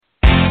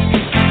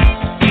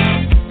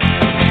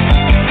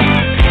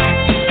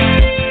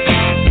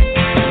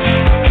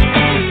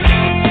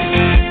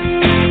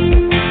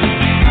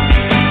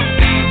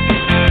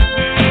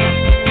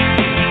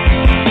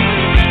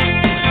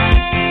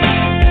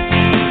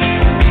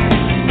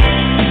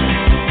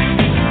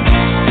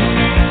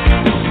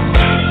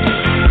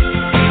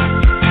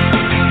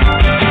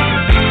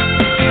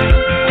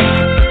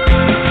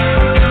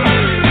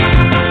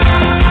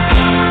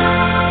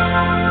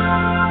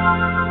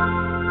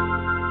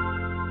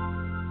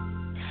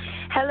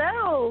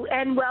Hello,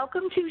 and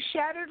welcome to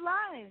Shattered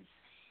Lives,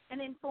 an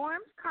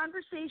informed,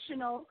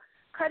 conversational,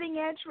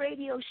 cutting-edge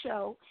radio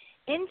show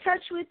in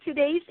touch with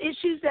today's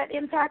issues that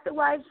impact the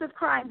lives of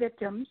crime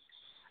victims,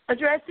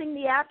 addressing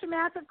the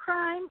aftermath of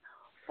crime,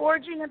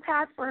 forging a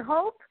path for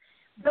hope,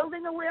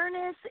 building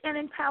awareness, and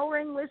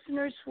empowering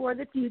listeners for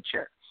the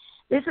future.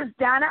 This is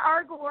Donna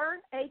R. Gore,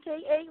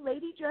 a.k.a.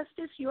 Lady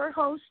Justice, your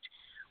host,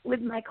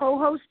 with my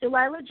co-host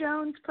Delilah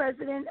Jones,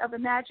 president of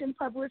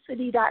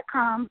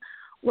ImaginePublicity.com,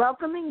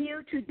 welcoming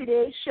you to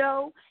today's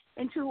show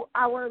and to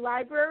our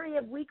library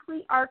of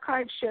weekly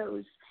archive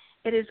shows.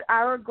 It is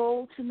our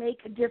goal to make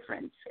a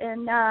difference.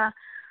 And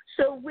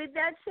so with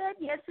that said,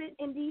 yes,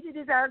 indeed it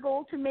is our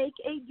goal to make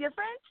a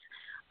difference.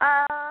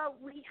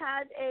 We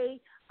had a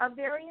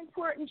very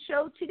important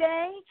show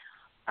today.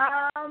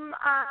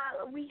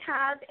 We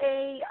have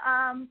a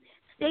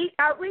state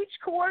outreach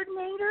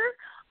coordinator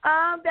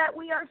that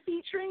we are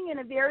featuring in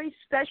a very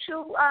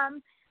special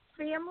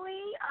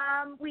family.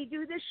 We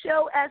do this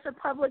show as a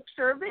public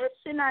service,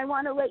 and I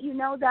want to let you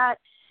know that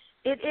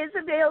it is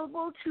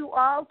available to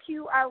all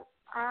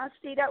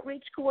state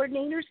outreach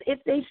coordinators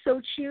if they so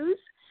choose.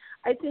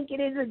 I think it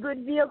is a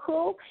good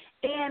vehicle,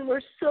 and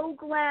we're so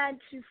glad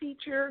to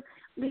feature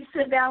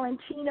Lisa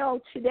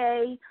Valentino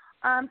today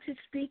to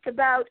speak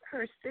about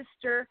her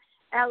sister,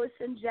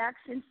 Allison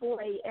Jackson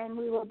Foy, and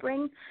we will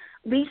bring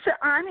Lisa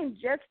on in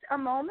just a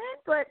moment,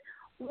 but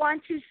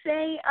want to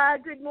say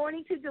good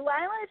morning to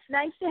Delilah. It's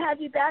nice to have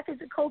you back as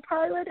a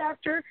co-pilot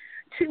after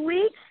 2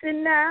 weeks,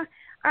 and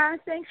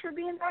thanks for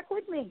being back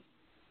with me.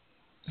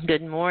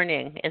 Good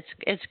morning.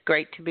 It's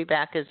great to be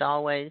back as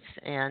always,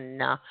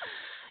 and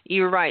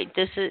you're right.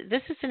 This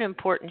is an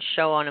important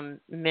show on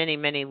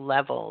many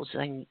levels,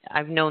 and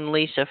I've known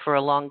Lisa for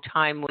a long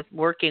time with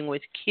working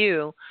with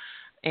Q.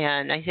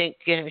 And I think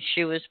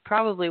she was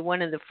probably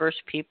one of the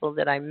first people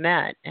that I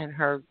met, and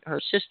her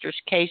sister's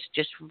case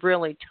just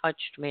really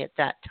touched me at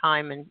that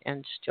time,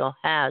 and still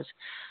has.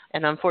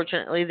 And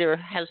unfortunately, there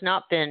has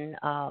not been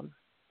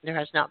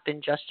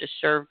justice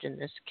served in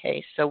this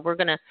case. So we're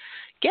going to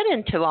get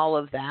into all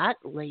of that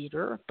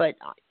later. But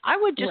I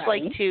would just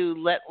like to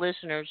let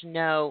listeners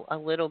know a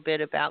little bit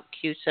about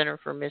Q Center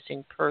for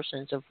Missing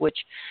Persons, of which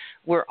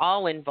we're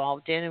all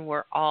involved in, and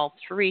we're all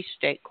 3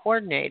 state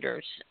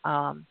coordinators.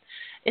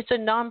 It's a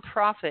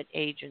nonprofit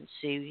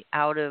agency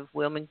out of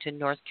Wilmington,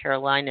 North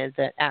Carolina,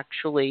 that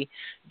actually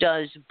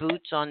does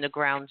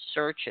boots-on-the-ground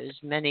searches,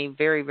 many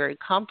very, very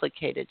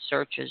complicated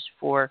searches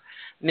for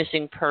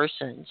missing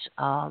persons.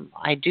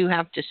 I do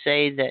have to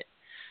say that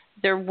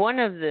they're one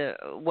of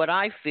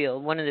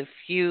the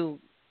few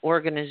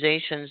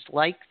organizations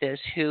like this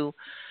who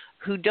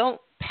don't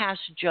pass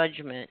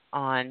judgment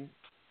on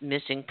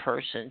missing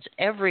persons.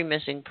 Every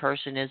missing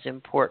person is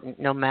important,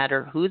 no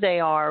matter who they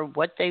are,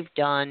 what they've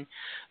done,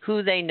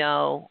 who they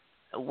know,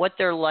 what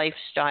their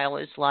lifestyle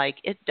is like.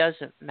 It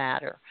doesn't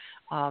matter.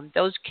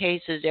 Those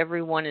cases,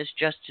 everyone is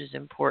just as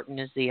important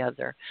as the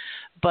other.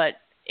 But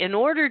in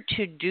order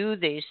to do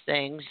these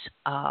things,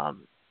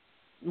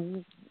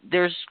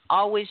 there's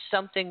always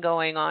something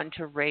going on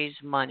to raise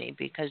money,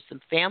 because the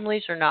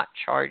families are not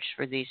charged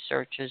for these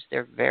searches.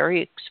 They're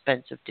very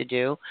expensive to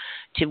do.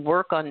 To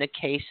work on the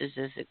cases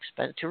is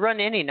expensive. To run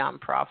any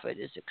nonprofit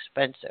is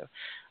expensive.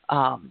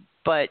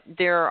 But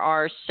there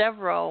are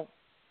several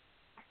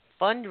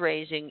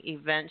fundraising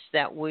events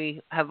that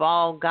we have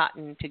all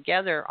gotten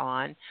together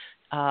on.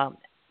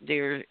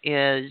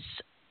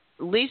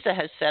 Lisa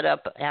has set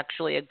up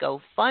actually a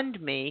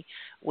GoFundMe,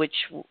 which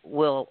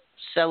will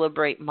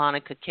celebrate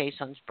Monica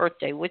Caison's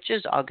birthday, which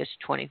is August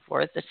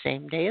 24th, the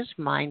same day as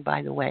mine,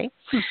 by the way.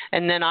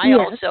 And then I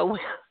also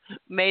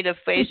made a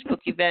Facebook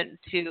event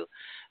to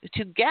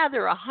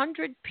gather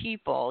 100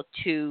 people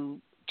to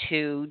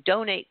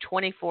donate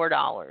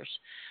 $24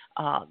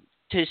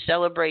 to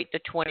celebrate the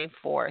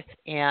 24th.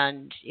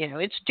 And,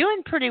 it's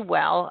doing pretty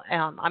well.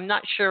 I'm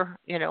not sure,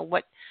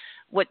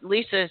 what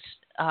Lisa's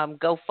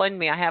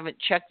GoFundMe, I haven't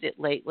checked it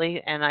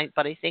lately,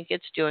 but I think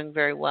it's doing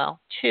very well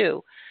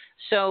too.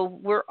 So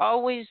we're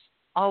always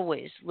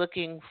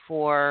looking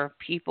for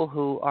people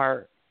who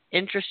are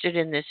interested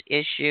in this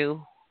issue,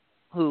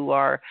 who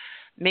are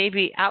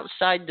maybe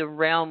outside the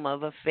realm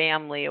of a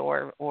family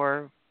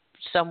or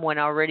someone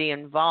already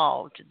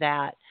involved,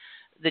 that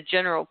the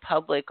general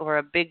public or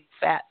a big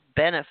fat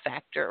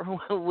benefactor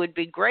would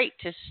be great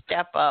to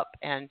step up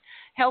and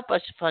help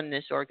us fund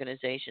this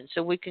organization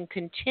so we can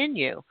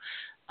continue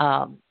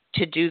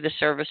to do the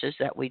services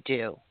that we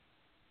do.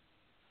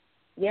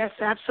 Yes,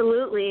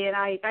 absolutely. And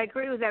I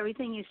agree with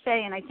everything you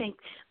say. And I think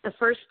the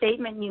first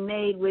statement you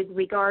made with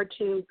regard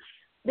to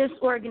this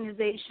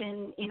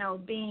organization,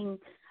 being,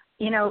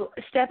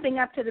 stepping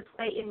up to the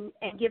plate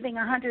and giving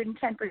 110%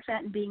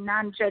 and being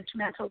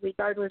non-judgmental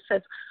regardless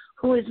of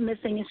who is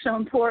missing is so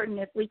important.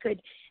 If we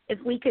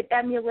could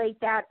emulate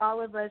that, all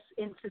of us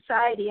in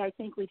society, I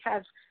think we'd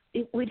have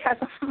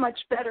a much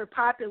better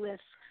populace.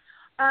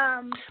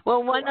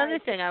 Well, one other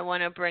thing I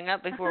want to bring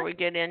up before we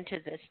get into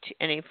this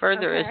any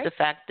further is the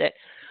fact that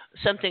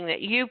something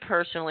that you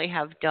personally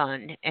have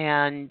done,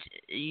 and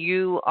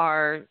you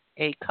are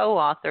a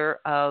co-author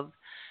of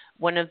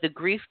one of the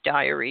Grief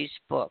Diaries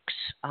books.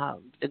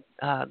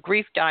 The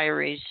Grief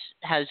Diaries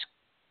has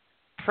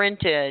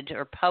printed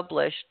or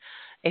published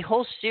a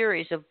whole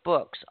series of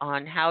books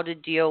on how to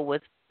deal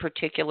with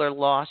particular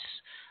loss,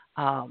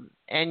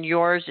 and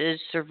yours is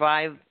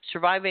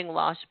surviving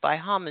loss by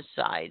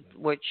homicide,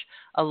 which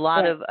a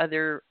lot of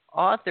other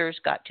authors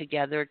got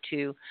together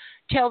to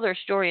tell their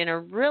story in a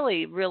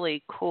really,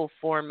 really cool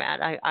format.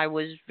 I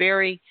was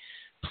very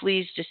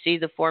pleased to see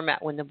the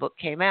format when the book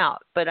came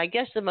out. But I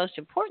guess the most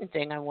important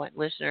thing I want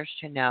listeners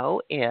to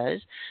know is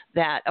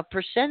that a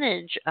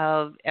percentage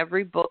of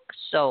every book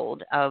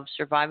sold of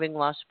Surviving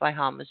Loss by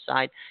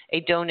Homicide,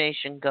 a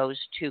donation goes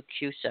to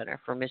Q Center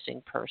for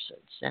Missing Persons.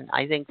 And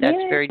I think that's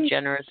very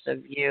generous of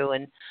you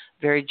and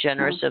very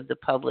generous of the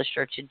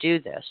publisher to do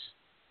this.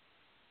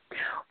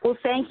 Well,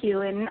 thank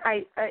you. And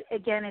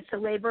again, it's a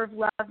labor of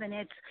love, and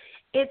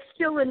it's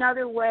still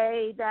another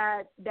way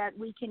that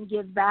we can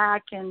give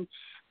back, and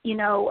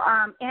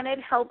and it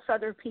helps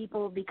other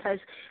people, because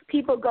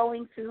people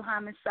going through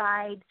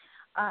homicide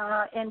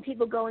and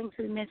people going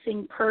through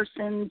missing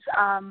persons,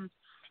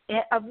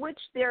 of which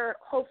there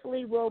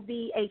hopefully will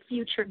be a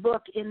future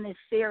book in this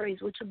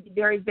series, which will be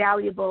very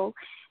valuable.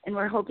 And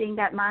we're hoping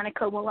that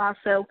Monica will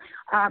also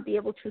be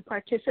able to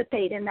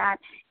participate in that.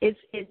 It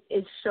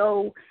is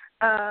so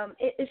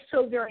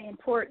very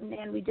important.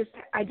 And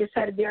I just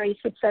had a very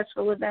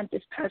successful event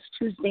this past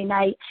Tuesday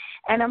night,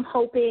 and I'm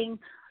hoping.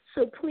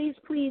 So please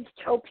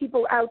tell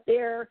people out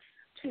there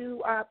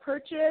to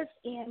purchase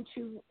and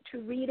to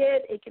read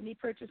it. It can be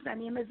purchased on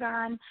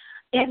Amazon,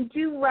 and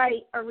do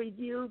write a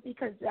review,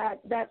 because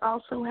that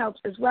also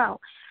helps as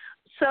well.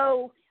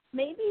 So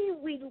maybe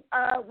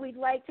we'd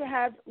like to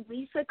have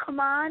Lisa come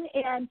on,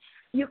 and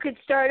you could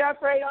start off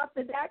right off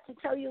the bat to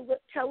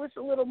tell us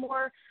a little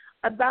more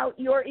about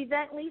your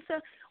event. Lisa,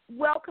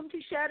 welcome to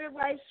Shattered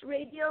Lives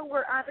Radio.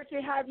 We're honored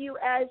to have you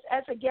as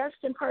a guest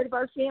and part of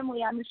our family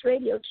on this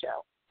radio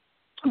show.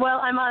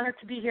 Well, I'm honored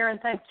to be here, and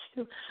thank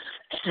you.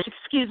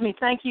 Excuse me.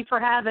 Thank you for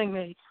having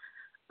me.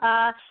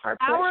 Our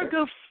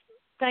pleasure.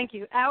 Thank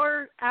you.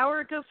 Our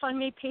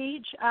GoFundMe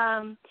page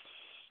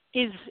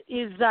is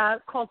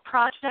called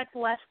Project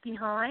Left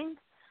Behind,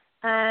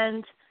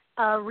 and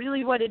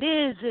really what it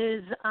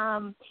is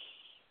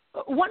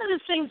one of the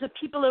things that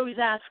people always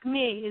ask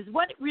me is,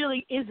 what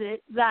really is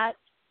it that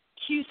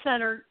Q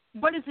Center?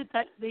 What is it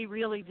that they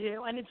really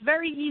do? And it's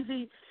very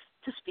easy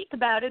to speak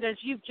about it, as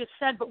you've just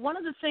said, but one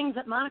of the things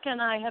that Monica and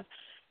I have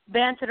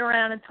bantered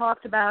around and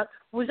talked about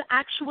was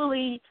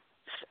actually,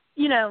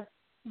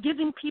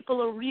 giving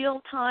people a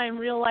real-time,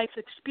 real-life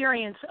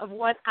experience of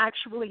what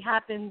actually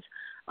happens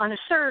on a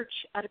search,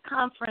 at a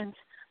conference,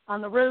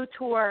 on the road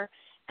tour,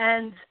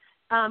 and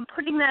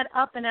putting that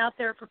up and out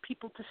there for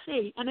people to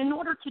see. And in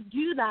order to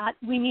do that,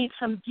 we need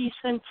some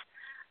decent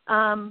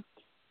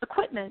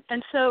equipment.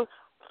 And so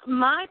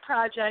my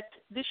project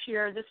this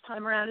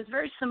time around, is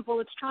very simple.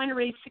 It's trying to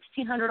raise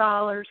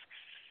 $1,600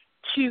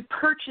 to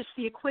purchase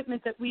the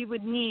equipment that we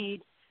would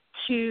need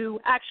to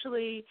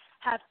actually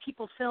have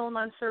people film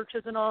on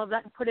searches and all of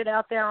that, and put it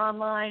out there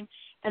online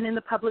and in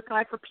the public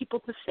eye for people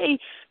to see,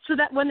 so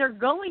that when they're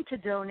going to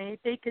donate,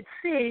 they could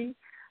see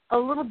a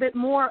little bit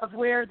more of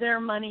where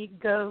their money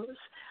goes.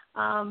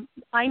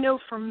 I know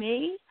for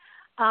me,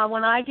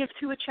 when I give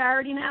to a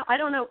charity now, I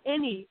don't know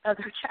any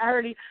other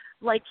charity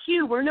like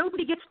you, where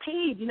nobody gets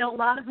paid. A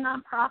lot of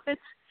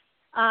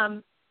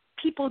nonprofits,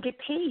 people get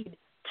paid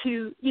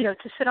to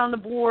sit on the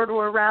board,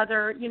 or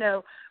rather,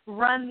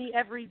 run the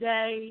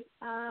everyday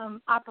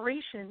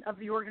operation of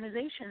the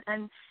organization.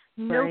 And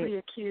nobody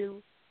at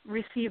Q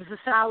receives a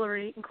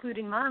salary,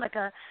 including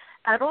Monica,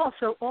 at all.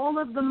 So all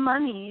of the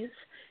monies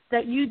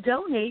that you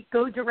donate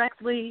go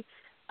directly,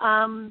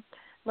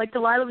 like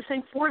Delilah was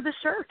saying, for the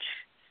search,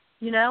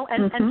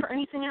 and for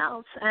anything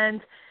else.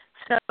 And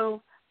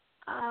so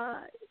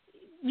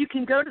you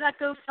can go to that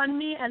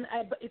GoFundMe, and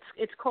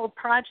it's called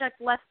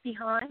Project Left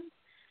Behind.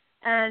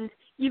 And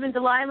even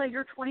Delilah,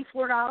 your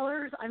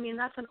 $24, I mean,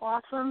 that's an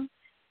awesome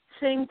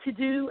thing to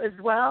do as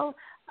well.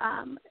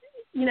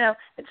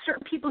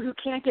 Certain people who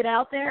can't get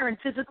out there and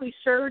physically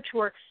search,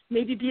 or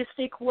maybe be a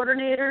state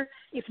coordinator,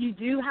 if you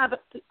do have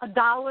 $1,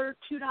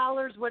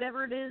 $2,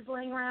 whatever it is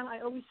laying around, I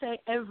always say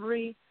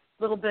every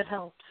little bit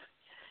helps.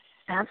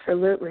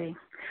 Absolutely.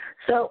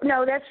 So,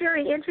 no, that's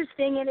very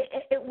interesting, and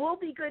it will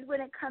be good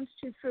when it comes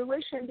to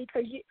fruition,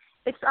 because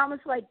it's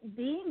almost like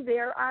being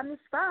there on the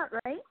spot,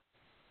 right?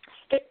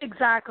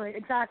 Exactly,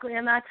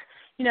 and that's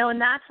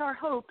and that's our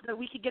hope, that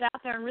we could get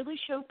out there and really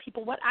show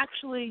people what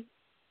actually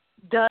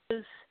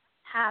does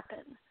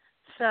happen.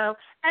 So,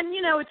 and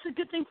it's a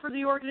good thing for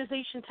the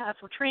organization to have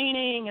for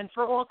training and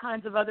for all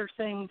kinds of other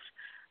things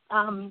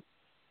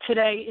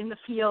today in the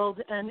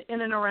field and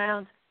in and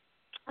around,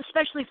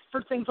 especially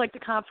for things like the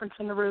conference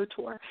and the road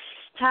tour.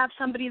 To have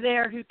somebody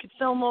there who could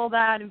film all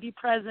that and be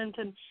present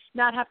and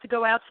not have to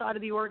go outside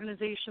of the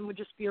organization would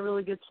just be a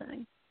really good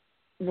thing.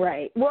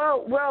 Right.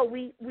 Well,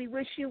 we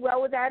wish you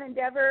well with that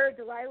endeavor.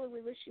 Delilah,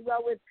 we wish you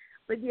well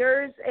with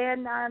yours.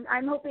 And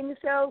I'm hoping to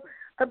sell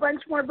a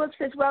bunch more books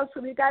as well.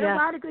 So we've got a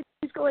lot of good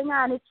things going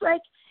on. It's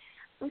like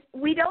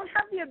we don't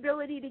have the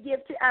ability to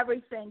give to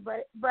everything,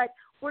 but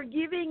we're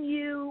giving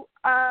you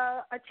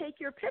a take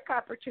your pick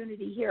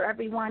opportunity here,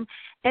 everyone.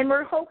 And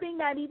we're hoping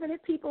that even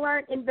if people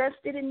aren't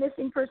invested in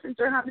missing persons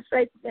or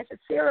homicides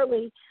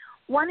necessarily,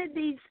 one of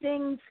these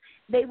things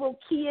they will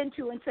key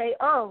into and say,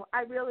 oh,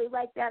 I really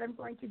like that. I'm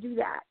going to do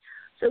that.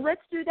 So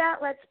let's do that.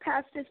 Let's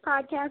pass this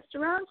podcast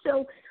around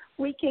so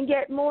we can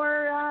get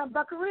more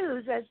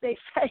buckaroos, as they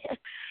say,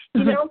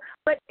 you know.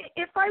 But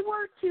if I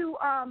were to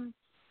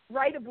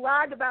write a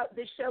blog about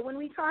this show, when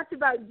we talked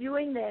about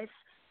doing this,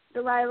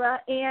 Delilah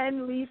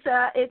and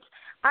Lisa,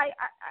 I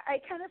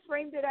kind of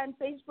framed it on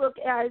Facebook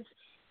as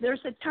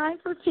there's a time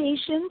for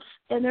patience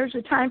and there's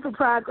a time for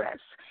progress.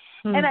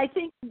 And I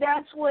think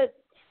that's what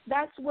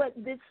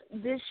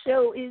this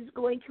show is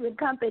going to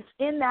encompass,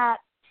 in that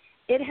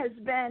it has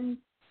been,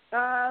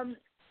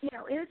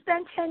 it's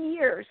been 10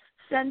 years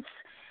since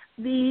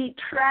the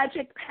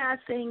tragic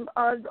passing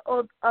of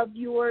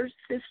your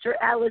sister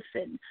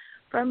Allison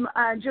from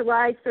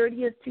July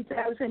 30th,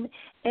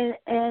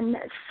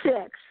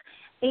 2006.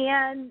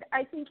 And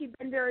I think you've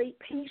been very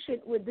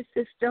patient with the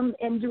system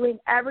and doing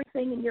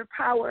everything in your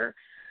power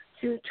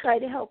to try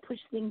to help push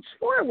things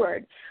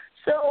forward.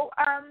 So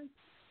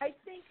I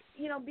think,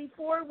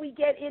 before we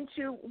get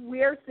into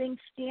where things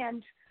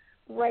stand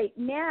right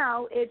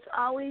now, it's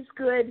always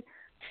good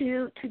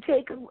to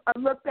take a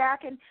look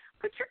back. And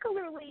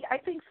particularly, I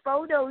think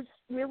photos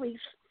really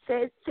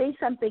say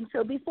something.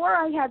 So before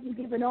I have you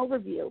give an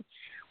overview,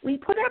 we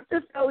put up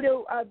the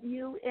photo of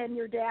you and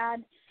your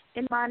dad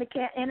and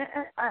Monica. And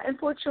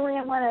unfortunately,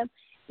 I want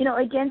to,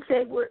 again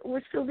say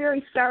we're still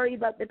very sorry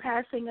about the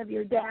passing of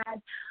your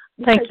dad.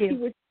 Thank you. He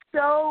was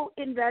so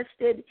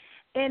invested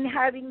in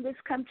having this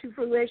come to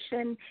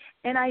fruition.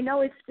 And I know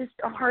it's just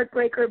a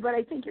heartbreaker, but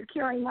I think you're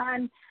carrying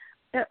on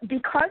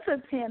because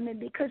of him and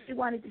because you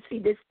wanted to see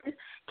this.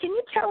 Can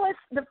you tell us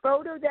the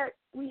photo that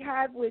we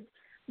have with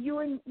you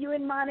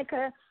and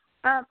Monica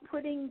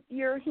putting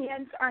your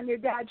hands on your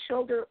dad's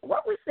shoulder?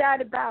 What was that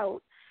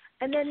about?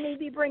 And then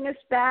maybe bring us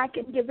back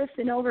and give us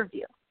an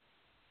overview.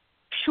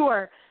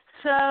 Sure.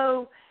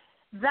 So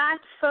that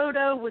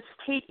photo was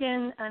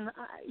taken, and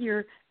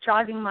you're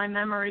jogging my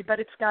memory, but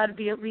it's got to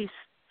be at least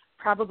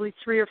probably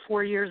 3 or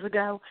 4 years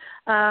ago.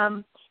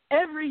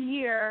 Every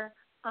year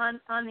on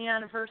the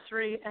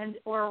anniversary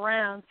or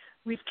around,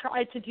 we've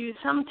tried to do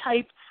some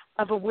type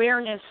of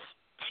awareness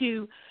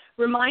to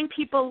remind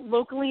people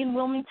locally in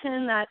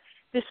Wilmington that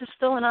this is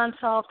still an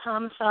unsolved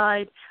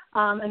homicide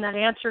and that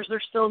answers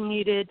are still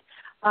needed.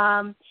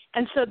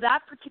 And so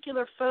that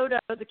particular photo,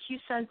 the Q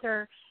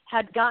Center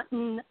had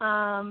gotten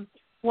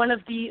one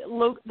of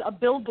a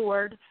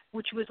billboard,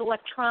 which was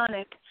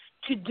electronic,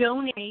 to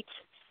donate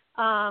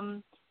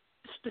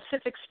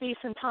specific space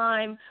and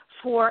time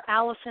for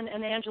Allison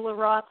and Angela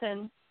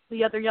Rothen,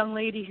 the other young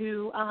lady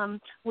who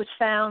was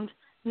found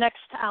next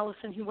to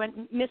Allison, who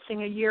went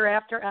missing a year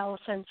after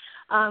Allison.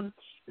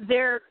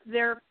 Their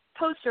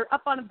poster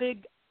up on a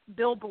big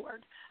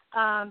billboard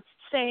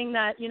saying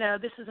that,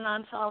 this is an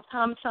unsolved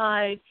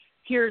homicide.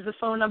 Here's the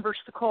phone numbers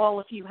to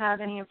call if you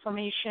have any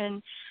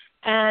information.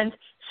 And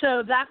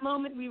so that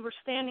moment we were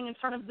standing in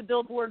front of the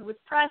billboard with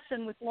press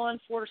and with law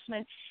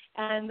enforcement,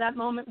 and that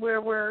moment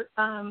where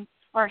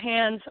our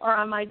hands are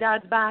on my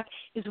dad's back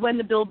is when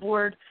the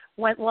billboard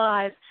went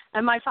live.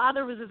 And my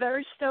father was a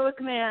very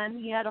stoic man.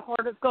 He had a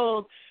heart of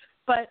gold.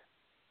 But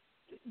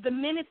the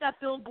minute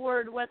that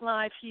billboard went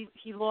live, he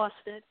lost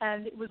it.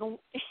 And it was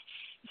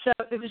so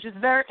it was just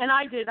very, and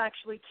I did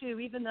actually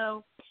too, even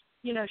though,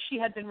 she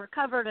had been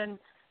recovered and,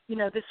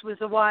 this was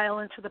a while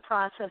into the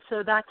process.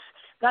 So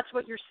that's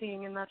what you're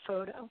seeing in that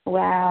photo.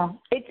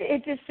 Wow.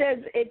 It just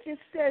says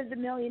a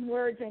million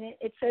words, and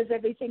it says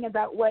everything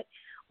about what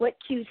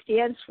Q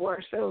stands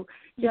for. So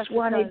just yes,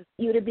 wanted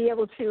you to be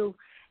able to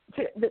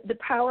the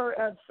power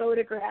of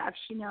photographs,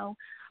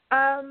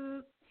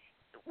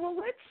 Well,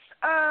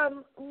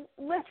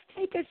 let's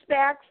take us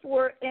back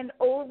for an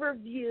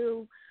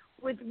overview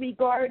with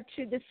regard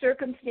to the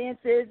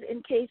circumstances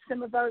in case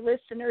some of our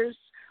listeners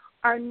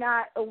are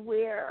not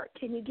aware.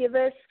 Can you give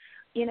us,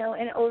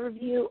 an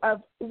overview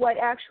of what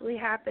actually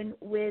happened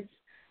with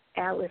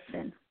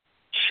Allison?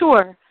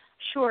 Sure.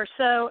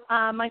 So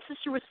my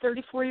sister was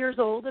 34 years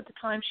old at the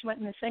time she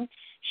went missing.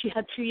 She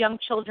had 2 young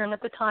children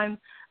at the time,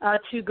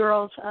 2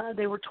 girls.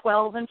 They were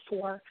 12 and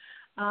 4.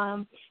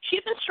 She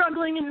had been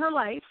struggling in her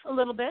life a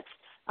little bit,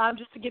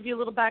 just to give you a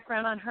little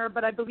background on her,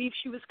 but I believe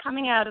she was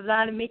coming out of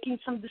that and making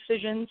some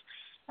decisions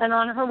and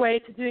on her way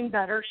to doing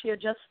better. She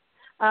had just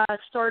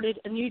started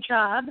a new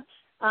job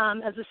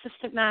as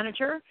assistant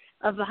manager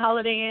of the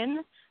Holiday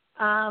Inn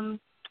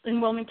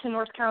in Wilmington,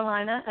 North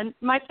Carolina. And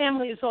my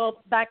family is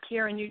all back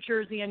here in New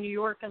Jersey and New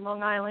York and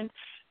Long Island,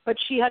 but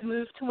she had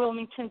moved to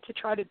Wilmington to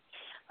try to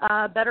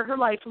better her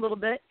life a little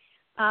bit.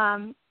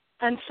 And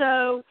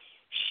so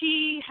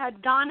she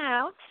had gone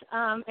out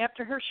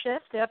after her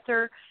shift,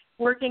 after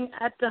working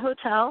at the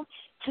hotel,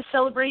 to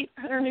celebrate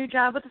her new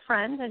job with a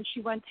friend, and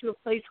she went to a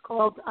place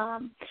called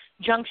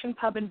Junction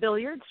Pub and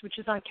Billiards, which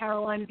is on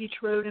Carolina Beach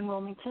Road in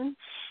Wilmington.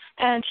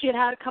 And she had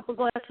had a couple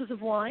glasses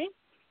of wine,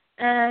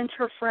 and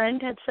her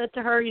friend had said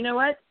to her, you know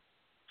what,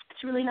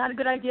 it's really not a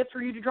good idea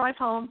for you to drive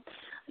home.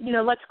 You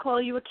know, let's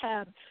call you a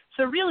cab.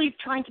 So really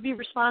trying to be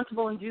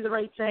responsible and do the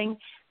right thing.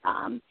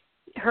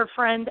 Her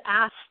friend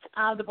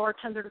asked the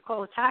bartender to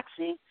call a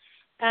taxi,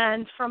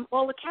 and from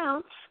all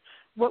accounts,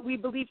 what we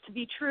believe to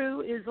be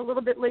true is a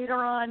little bit later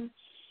on,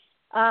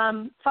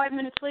 5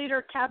 minutes later,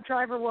 a cab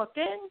driver walked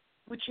in,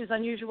 which is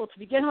unusual to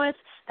begin with,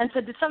 and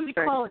said, did somebody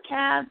call a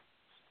cab?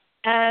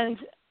 And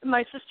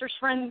my sister's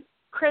friend,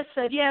 Chris,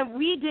 said, yeah,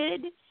 we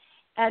did.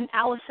 And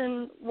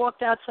Allison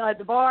walked outside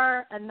the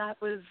bar, and that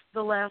was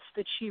the last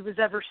that she was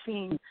ever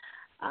seen.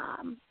 2.5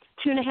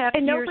 years.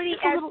 And nobody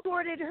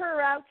escorted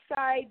her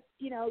outside,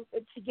 you know,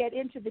 to get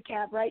into the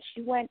cab, right?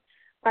 She went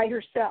by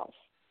herself.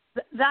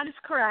 That is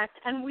correct.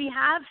 And we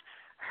have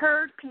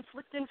heard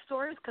conflicting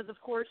stories because, of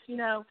course, you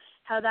know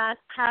how that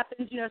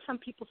happens. You know, some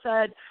people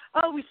said,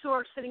 oh, we saw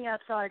her sitting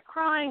outside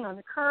crying on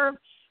the curb.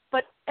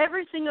 But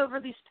everything over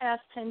these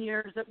past 10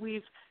 years that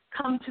we've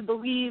come to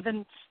believe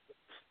and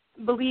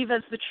believe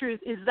as the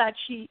truth is that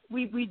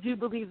we do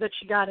believe that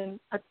she got in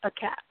a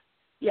cab.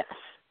 Yes.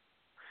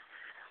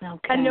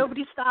 Okay. And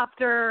nobody stopped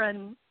her,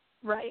 and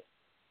right.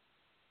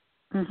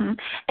 Mm-hmm.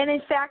 And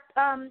in fact,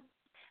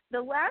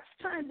 the last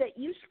time that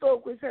you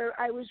spoke with her,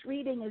 I was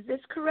reading, is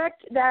this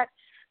correct, that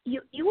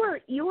you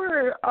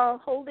were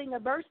holding a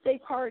birthday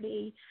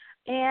party,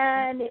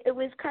 and it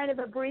was kind of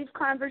a brief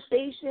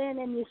conversation,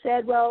 and you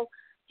said, well,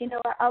 you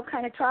know, I'll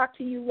kind of talk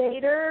to you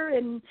later,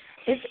 and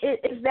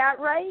is that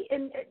right?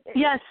 And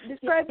yes.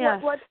 Describe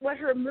yes. what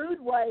her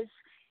mood was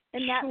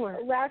in that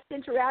last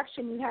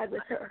interaction you had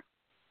with her.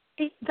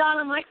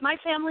 Donna, my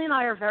family and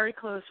I are very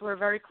close. We're a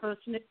very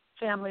close-knit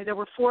family. There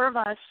were 4 of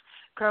us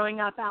growing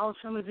up.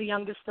 Allison was the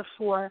youngest of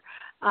 4.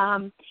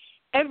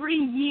 Every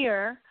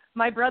year,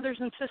 my brothers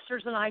and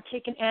sisters and I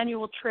take an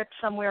annual trip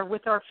somewhere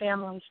with our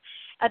families.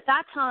 At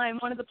that time,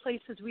 one of the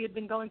places we had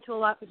been going to a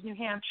lot was New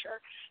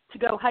Hampshire to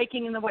go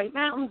hiking in the White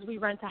Mountains. We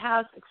rent a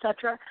house,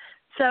 etc.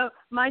 So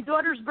my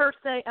daughter's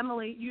birthday,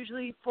 Emily,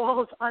 usually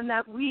falls on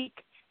that week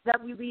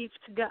that we leave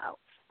to go.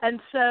 And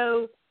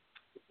so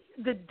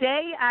the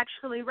day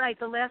actually, right,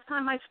 the last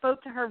time I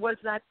spoke to her was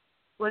that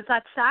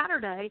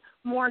Saturday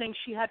morning.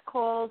 She had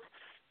called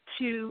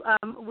to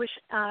wish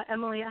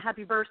Emily a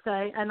happy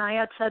birthday, and I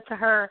had said to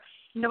her,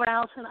 you know what,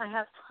 Allison, I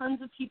have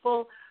tons of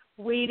people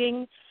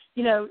waiting,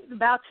 you know,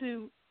 about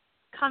to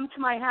come to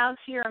my house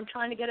here. I'm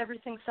trying to get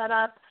everything set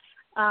up.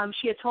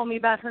 She had told me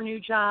about her new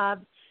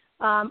job.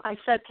 I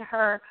said to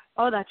her,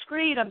 oh, that's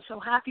great. I'm so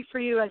happy for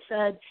you. I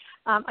said,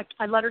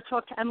 I let her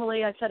talk to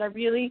Emily. I said,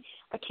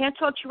 I can't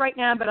talk to you right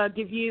now, but I'll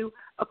give you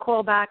a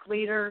call back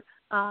later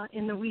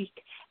in the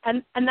week.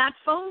 And that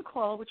phone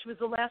call, which was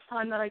the last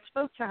time that I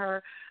spoke to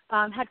her,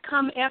 had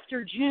come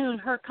after June,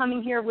 her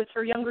coming here with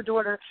her younger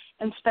daughter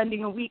and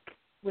spending a week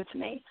with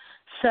me.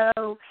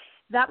 So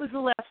that was the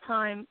last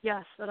time,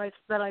 yes, that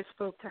I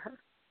spoke to her.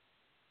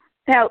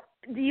 Now,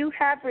 do you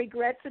have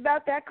regrets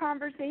about that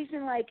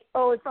conversation? Like,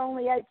 oh, if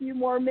only I had a few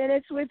more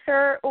minutes with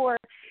her? Or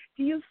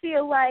do you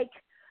feel like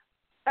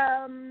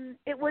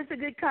it was a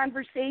good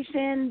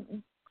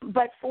conversation,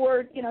 but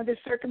for, you know, the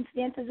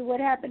circumstances of what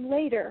happened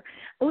later?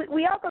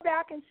 We all go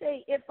back and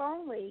say, if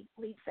only,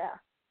 Lisa.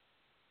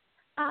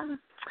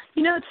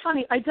 You know, it's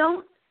funny. I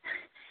don't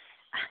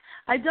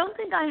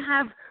think I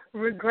have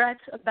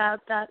regrets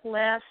about that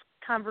last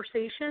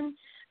conversation,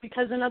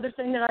 because another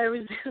thing that I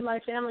always do in my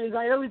family is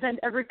I always end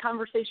every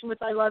conversation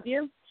with I love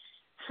you.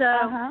 So,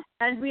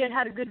 and we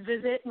had a good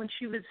visit when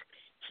she was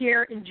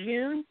here in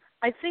June.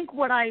 I think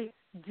what I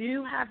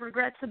do have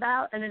regrets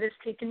about, and it has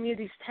taken me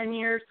these 10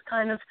 years to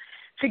kind of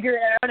figure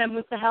it out, and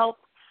with the help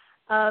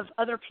of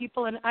other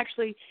people, and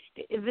actually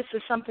this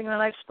is something that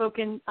I've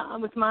spoken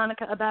with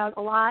Monica about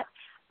a lot,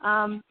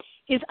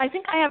 is I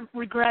think I have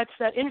regrets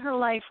that in her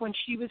life when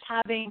she was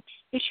having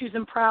issues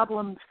and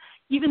problems,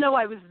 even though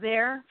I was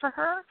there for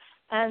her,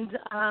 and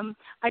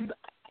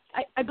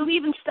I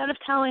believe instead of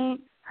telling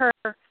her,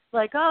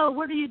 like, oh,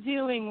 what are you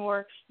doing,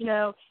 or, you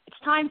know, it's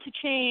time to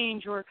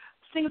change, or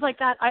things like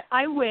that,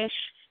 I wish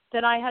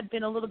that I had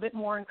been a little bit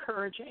more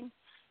encouraging.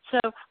 So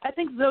I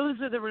think those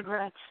are the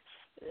regrets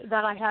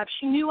that I have.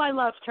 She knew I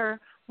loved her.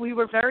 We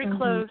were very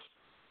close,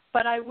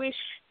 but I wish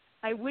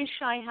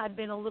I had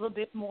been a little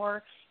bit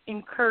more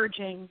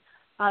encouraging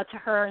to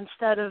her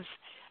instead of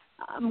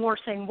more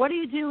saying, what are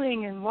you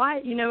doing and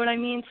why, you know what I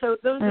mean? So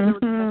those are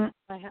the regrets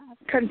I have.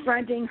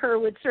 Confronting her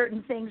with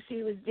certain things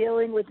she was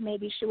dealing with,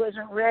 maybe she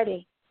wasn't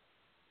ready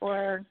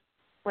or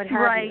what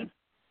have you.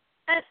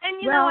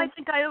 And you know, I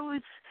think I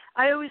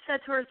always said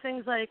to her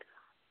things like,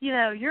 you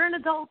know, you're an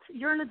adult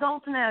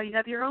now, you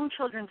have your own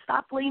children,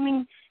 stop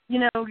blaming, you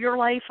know, your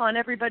life on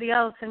everybody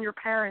else and your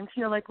parents,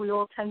 you know, like we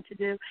all tend to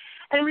do.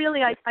 And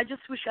really, I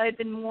just wish I had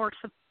been more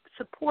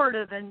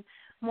supportive and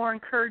more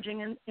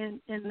encouraging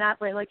in that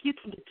way, like, you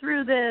can get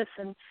through this,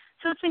 and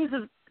so things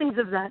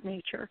of that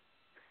nature.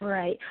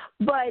 Right.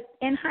 But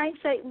in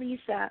hindsight,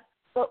 Lisa,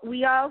 but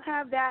we all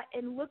have that,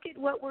 and look at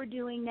what we're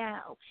doing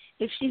now.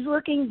 If she's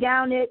looking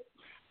down at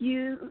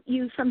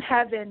you from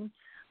heaven,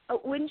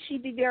 wouldn't she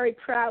be very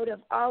proud of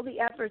all the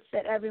efforts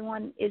that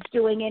everyone is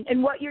doing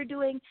and what you're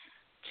doing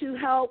to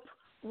help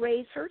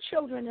raise her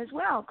children as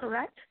well,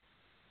 correct?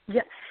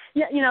 Yeah.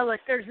 Look,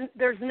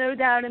 there's no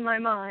doubt in my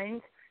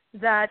mind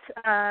that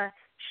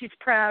she's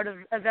proud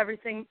of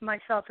everything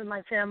myself and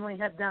my family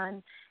have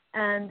done.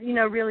 And,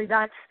 really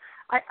that's,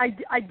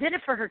 I did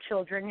it for her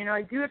children.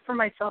 I do it for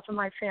myself and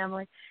my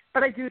family,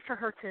 but I do it for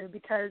her too,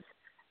 because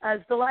as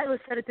Delilah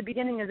said at the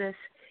beginning of this,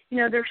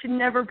 there should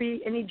never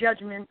be any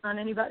judgment on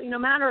anybody, no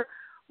matter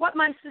what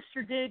my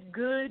sister did,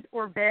 good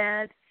or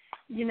bad.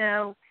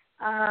 No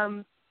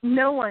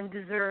one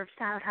deserves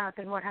to have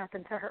happened what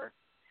happened to her.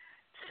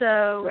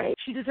 So right.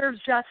 She deserves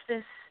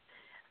justice.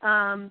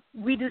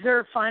 We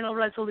deserve final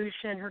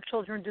resolution. Her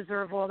children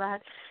deserve all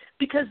that.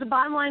 Because the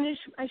bottom line is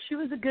she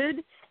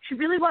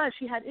really was.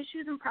 She had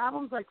issues and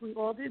problems like we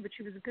all did, but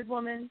she was a good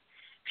woman.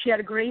 She had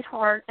a great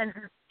heart, and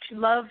she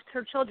loved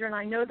her children.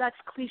 I know that's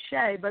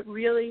cliche, but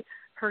really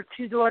her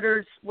two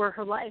daughters were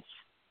her life.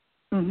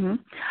 Mm-hmm.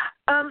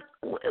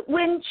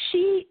 When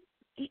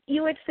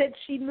you had said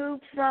she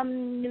moved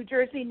from New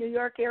Jersey, New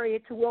York area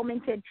to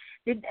Wilmington,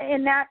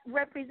 and that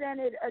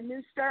represented a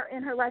new start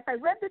in her life. I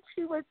read that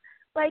she was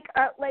like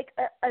a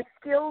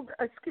skilled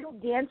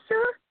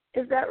dancer.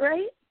 Is that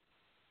right?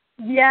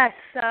 Yes.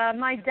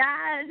 My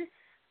dad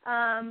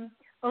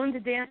owned a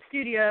dance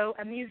studio,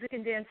 a music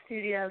and dance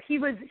studio. He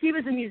was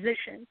a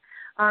musician,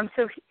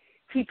 so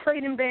he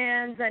played in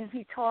bands and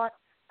he taught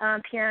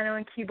piano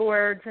and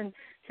keyboards and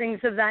things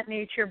of that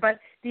nature. But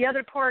the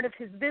other part of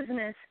his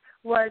business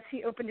was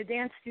he opened a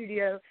dance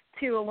studio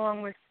too,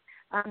 along with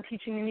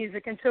teaching the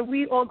music. And so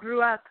we all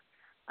grew up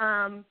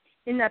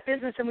in that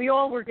business, and we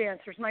all were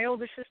dancers. My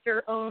older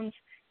sister owns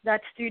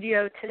that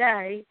studio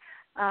today,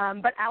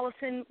 but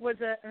Allison was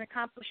an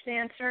accomplished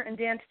dancer and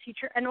dance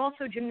teacher, and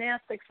also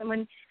gymnastics. And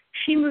when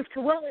she moved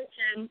to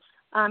Wilmington,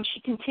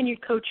 she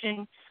continued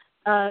coaching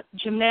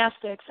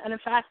gymnastics. And in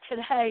fact,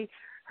 today,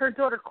 her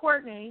daughter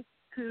Courtney,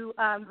 who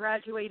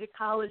graduated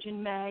college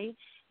in May,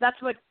 that's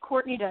what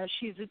Courtney does.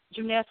 She's a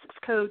gymnastics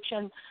coach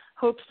and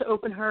hopes to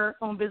open her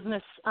own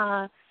business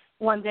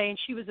one day. And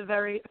she was a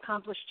very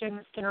accomplished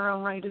gymnast in her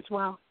own right as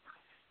well.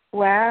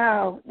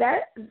 Wow,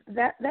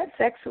 that's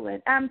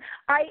excellent.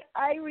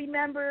 I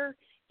remember,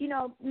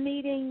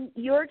 meeting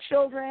your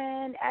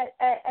children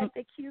at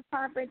the Q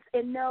conference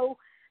and know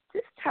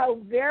just how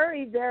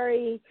very,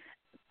 very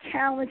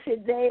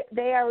talented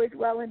they are as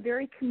well, and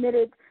very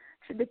committed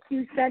to the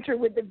Q Center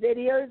with the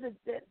videos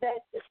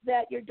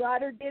that your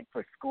daughter did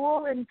for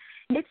school. And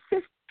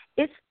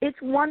it's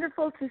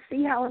wonderful to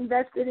see how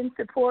invested and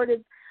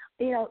supportive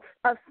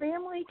a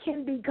family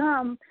can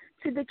become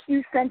to the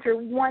Q Center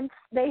once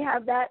they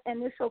have that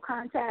initial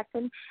contact.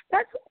 And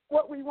that's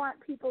what we want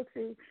people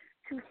to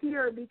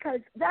hear,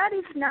 because that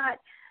is not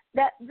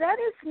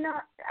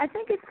I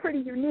think it's pretty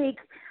unique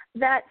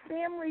that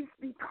families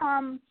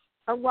become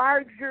a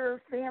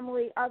larger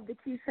family of the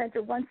Q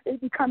Center once they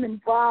become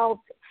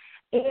involved.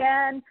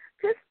 And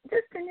just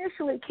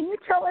initially, can you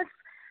tell us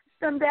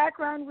some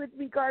background with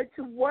regard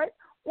to what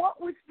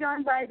was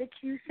done by the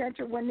Q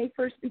Center when they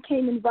first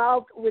became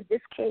involved with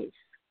this case?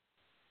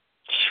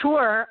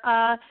 Sure.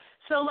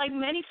 So like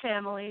many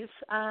families,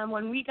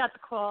 when we got the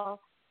call,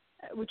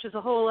 which is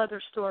a whole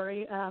other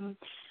story,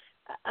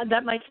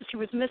 that my sister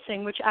was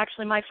missing, which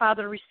actually my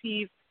father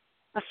received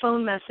a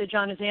phone message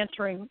on his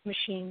answering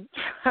machine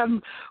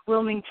from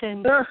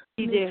Wilmington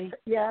PD.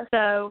 Yes.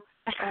 So,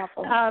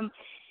 awful.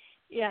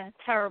 Yeah,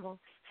 terrible.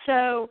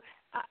 So,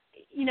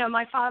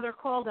 my father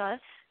called us,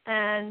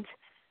 and,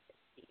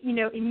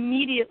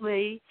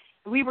 immediately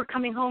we were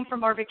coming home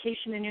from our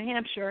vacation in New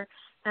Hampshire,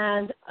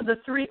 and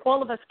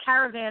all of us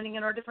caravanning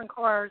in our different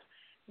cars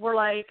were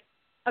like,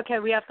 okay,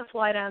 we have to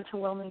fly down to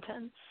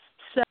Wilmington.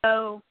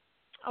 So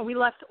we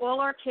left all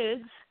our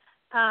kids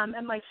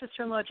at my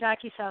sister-in-law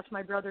Jackie's house,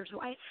 my brother's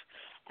wife,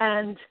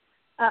 and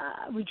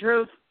we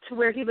drove to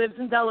where he lives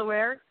in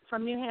Delaware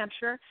from New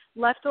Hampshire,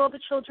 left all the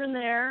children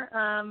there.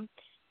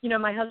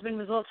 My husband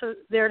was also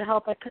there to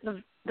help. I couldn't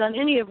have done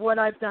any of what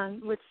I've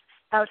done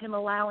without him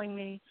allowing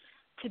me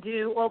to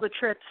do all the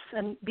trips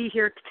and be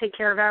here to take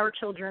care of our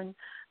children.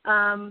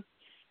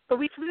 But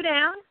we flew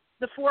down,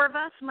 the four of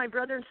us, my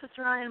brother and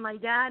sister and I and my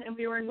dad, and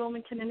we were in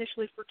Wilmington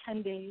initially for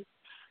 10 days.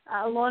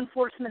 Law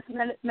enforcement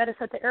met us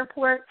at the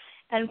airport,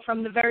 and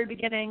from the very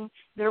beginning,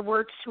 their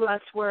words to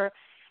us were,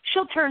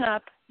 she'll turn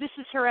up. This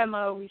is her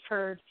MO, we've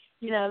heard.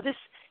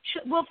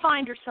 We'll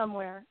find her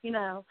somewhere,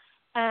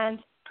 And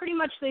pretty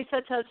much they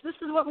said to us, this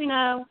is what we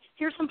know.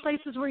 Here's some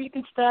places where you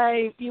can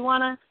stay. If you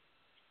want to,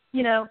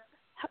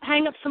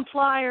 hang up some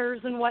flyers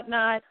and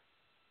whatnot,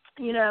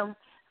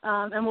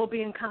 and we'll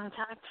be in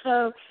contact.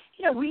 So,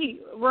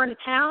 we're in a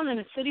town and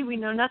a city we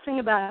know nothing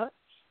about.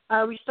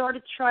 We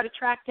started to try to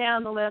track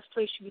down the last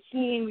place she was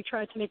seen. We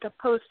tried to make up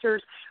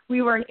posters.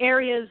 We were in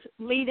areas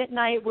late at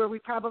night where we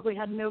probably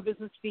had no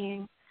business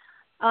being.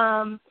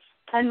 And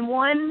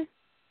one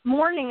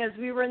morning as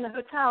we were in the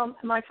hotel,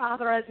 my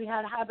father, as he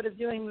had a habit of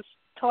doing, was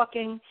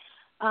talking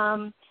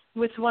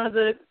with one of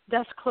the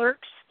desk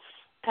clerks,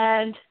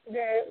 and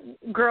the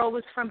girl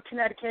was from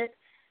Connecticut,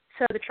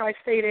 so the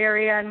tri-state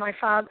area, and my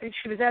father,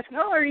 she was asking,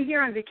 oh, are you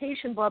here on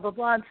vacation, blah, blah,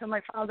 blah. And so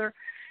my father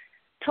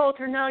told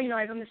her, no,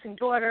 I have a missing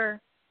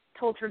daughter,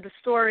 told her the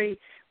story.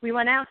 We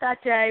went out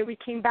that day. We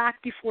came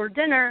back before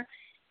dinner,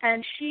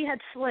 and she had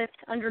slipped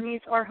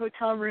underneath our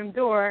hotel room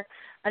door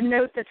a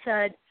note that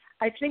said,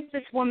 I think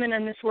this woman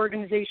and this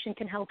organization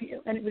can help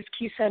you. And it was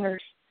Q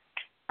Center's.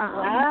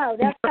 Wow,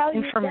 that's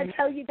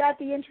how you got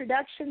the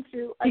introduction,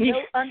 through a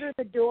note under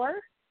the door?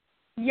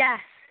 Yes.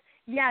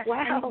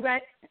 Wow.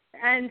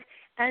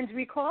 And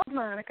we called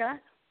Monica,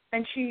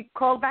 and she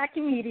called back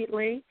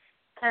immediately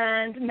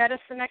and met us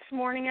the next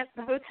morning at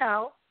the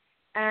hotel.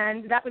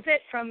 And that was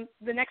it. From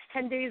the next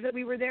 10 days that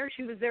we were there,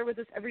 she was there with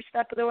us every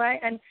step of the way.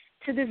 And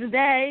to this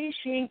day,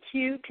 she and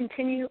Q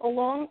continue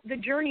along the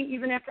journey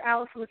even after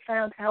Allison was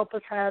found to help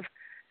us have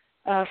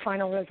a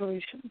final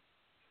resolution.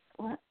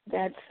 Well,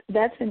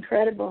 that's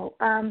incredible.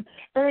 And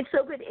it's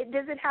so good.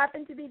 Does it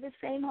happen to be the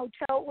same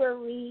hotel where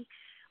we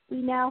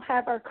now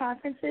have our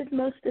conferences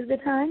most of the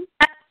time?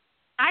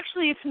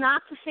 Actually, it's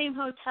not the same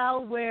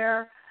hotel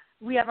where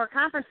we have our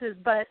conferences,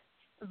 but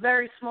a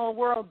very small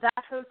world.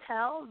 That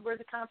hotel where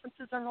the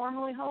conferences are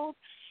normally held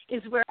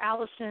is where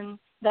Allison,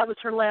 that was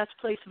her last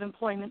place of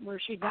employment where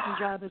she'd gotten a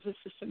job as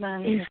assistant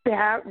manager. Is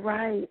that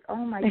right? Oh,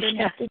 my goodness.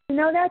 Yeah. Did you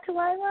know that,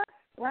 Delilah?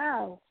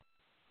 Wow.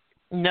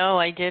 No,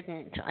 I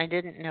didn't. I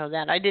didn't know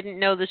that. I didn't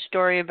know the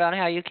story about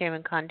how you came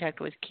in contact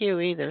with Q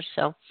either,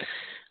 so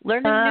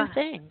learning new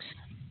things.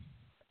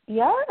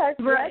 Yeah, that's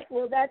right.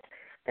 Well,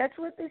 that's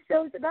what this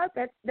show is about.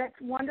 That's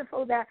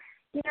wonderful that,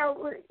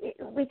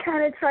 we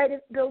kind of try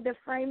to build a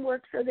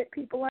framework so that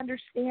people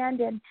understand,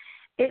 and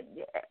it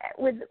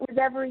with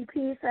every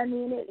piece, I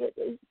mean,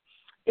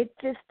 it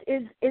just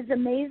is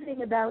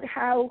amazing about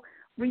how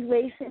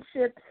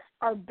relationships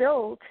are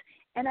built,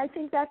 and I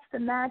think that's the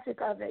magic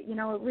of it.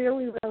 It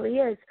really, really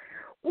is.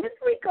 With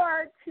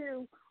regard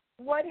to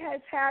what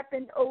has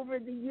happened over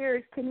the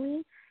years, can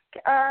you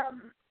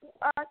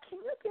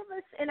give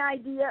us an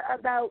idea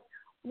about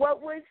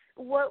what was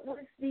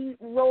the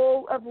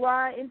role of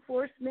law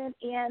enforcement,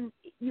 and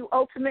you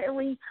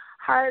ultimately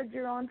hired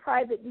your own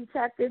private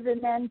detective,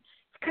 and then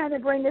kind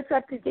of bring us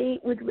up to date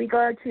with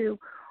regard to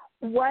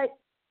what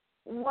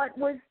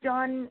was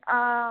done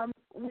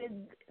with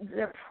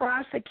the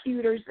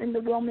prosecutors in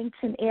the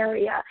Wilmington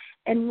area,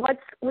 and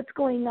what's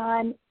going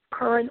on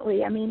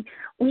currently. I mean,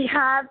 we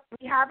have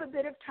a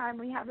bit of time.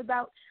 We have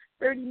about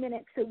 30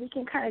 minutes, so we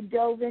can kind of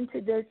delve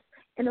into this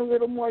in a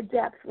little more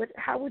depth.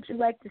 How would you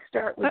like to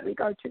start with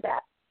regard to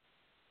that?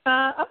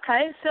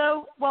 Okay.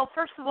 So, well,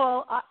 first of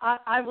all,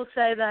 I will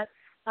say that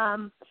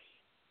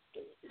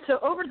so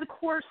over the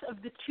course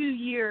of the 2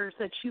 years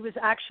that she was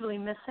actually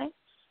missing,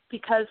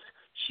 because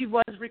she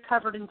was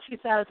recovered in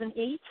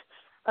 2008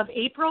 of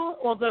April,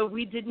 although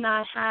we did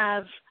not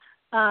have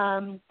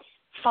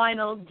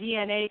final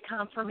DNA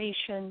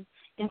confirmation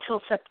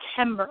until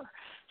September.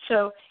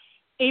 So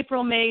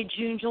April, May,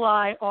 June,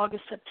 July,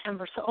 August,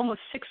 September. So almost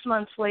 6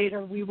 months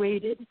later, we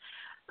waited.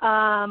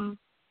 I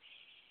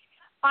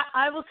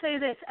will say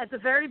this. At the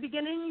very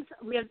beginnings,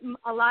 we had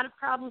a lot of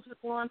problems with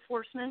law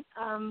enforcement,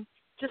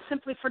 just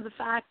simply for the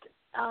fact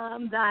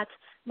that,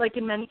 like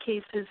in many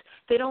cases,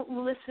 they don't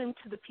listen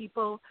to the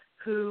people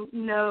who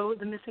know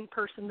the missing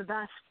person the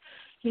best.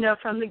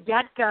 From the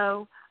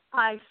get-go,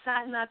 I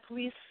sat in that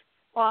police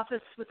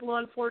office with law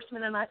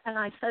enforcement, and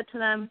I said to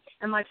them,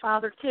 and my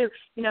father too,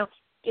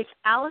 if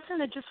Allison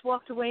had just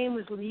walked away and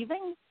was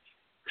leaving,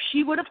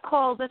 she would have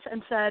called us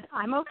and said,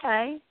 I'm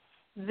okay,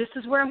 this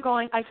is where I'm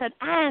going. I said,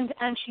 and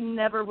she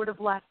never would have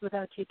left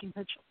without taking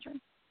her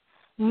children.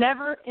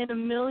 Never in a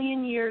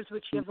million years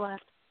would she have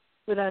left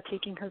without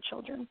taking her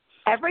children.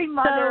 Every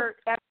mother,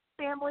 every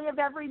family of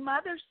every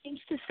mother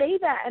seems to say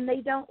that, and they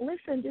don't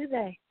listen, do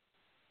they?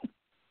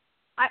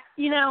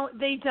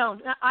 They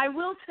don't. I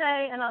will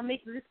say, and I'll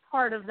make this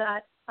part of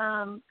that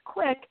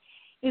quick,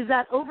 is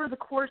that over the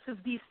course of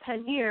these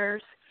 10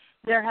 years,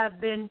 there have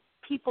been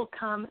people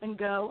come and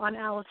go on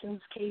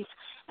Allison's case,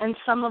 and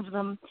some of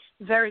them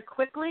very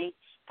quickly,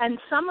 and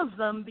some of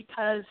them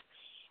because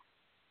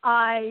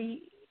I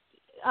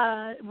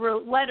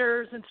wrote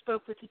letters and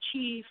spoke with the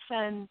chief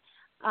and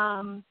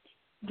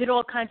did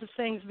all kinds of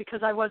things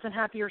because I wasn't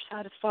happy or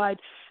satisfied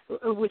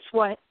with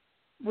what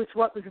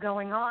was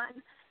going on.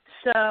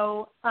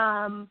 So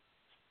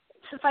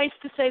suffice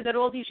to say that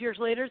all these years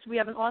later, we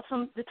have an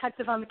awesome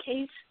detective on the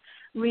case,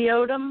 Lee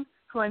Odom,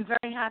 who I'm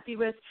very happy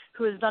with,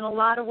 who has done a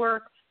lot of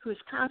work, who is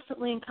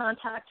constantly in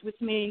contact with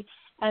me,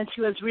 and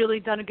who has really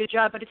done a good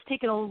job. But it's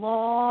taken a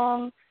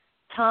long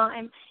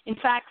time. In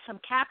fact, some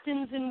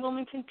captains in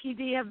Wilmington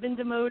PD have been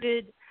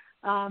demoted.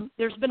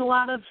 There's been a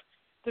lot of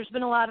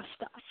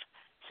stuff.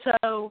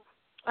 So,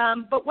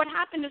 but what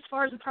happened as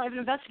far as the private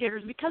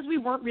investigators, because we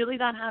weren't really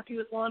that happy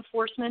with law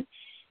enforcement,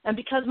 and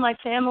because my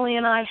family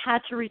and I had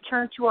to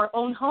return to our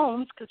own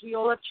homes because we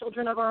all have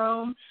children of our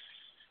own,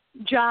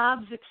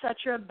 jobs,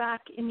 etc.,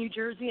 back in New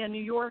Jersey and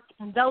New York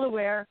and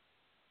Delaware,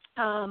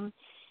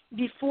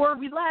 before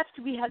we left,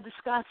 we had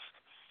discussed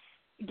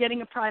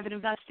getting a private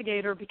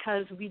investigator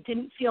because we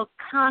didn't feel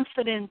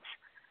confident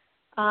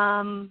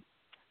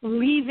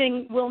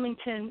leaving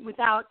Wilmington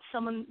without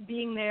someone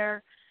being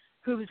there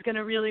who was going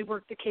to really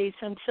work the case.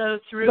 And so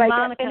through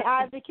Monica, an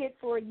advocate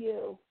for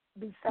you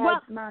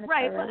besides Monica.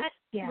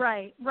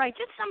 Right, right.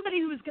 Just somebody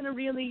who was going to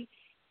really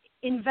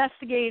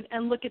investigate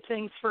and look at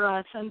things for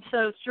us. And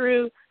so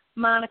through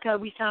Monica,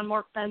 we found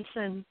Mark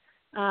Benson,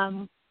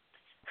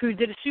 who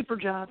did a super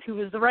job, who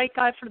was the right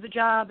guy for the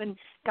job and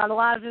got a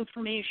lot of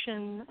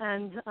information.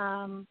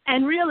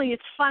 And really,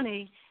 it's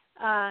funny.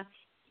 A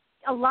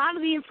lot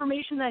of the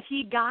information that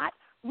he got,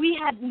 we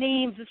had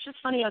names. It's just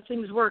funny how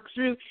things work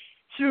through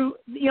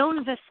the own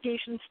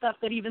investigation stuff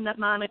that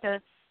Monica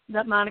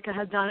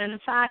had done. And in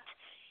fact,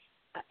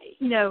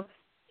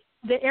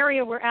 the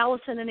area where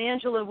Allison and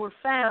Angela were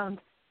found,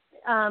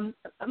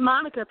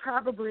 Monica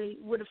probably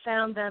would have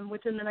found them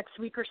within the next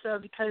week or so,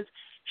 because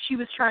she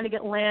was trying to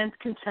get land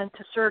consent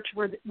to search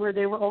where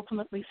they were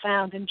ultimately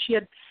found, and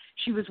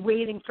she was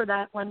waiting for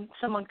that when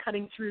someone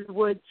cutting through the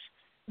woods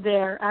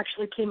there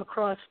actually came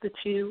across the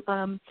two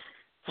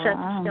set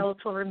of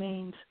skeletal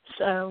remains.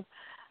 So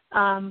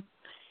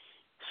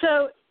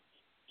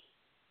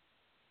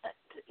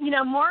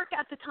Mark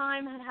at the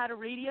time had a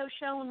radio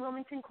show in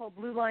Wilmington called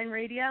Blue Line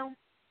Radio,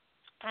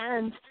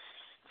 and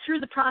through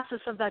the process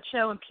of that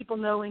show and people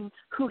knowing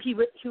who he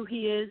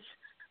is,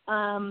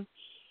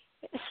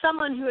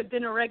 someone who had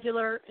been a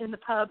regular in the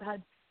pub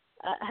had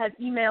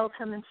emailed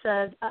him and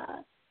said,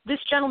 this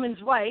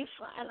gentleman's wife,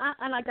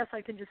 and I guess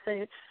I could just say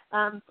it,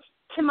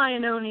 Kim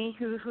Iannone,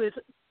 who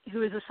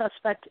is a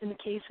suspect in the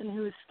case and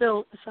who is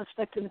still a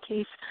suspect in the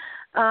case,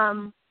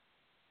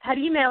 had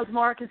emailed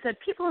Mark and said,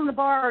 people in the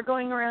bar are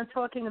going around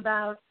talking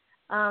about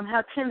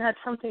how Tim had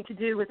something to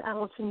do with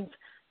Allison's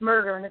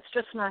murder, and it's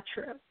just not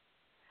true.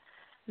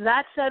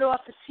 That set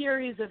off a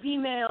series of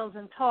emails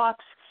and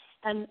talks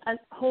and a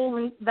whole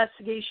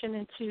investigation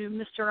into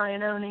Mr.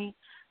 Iannone,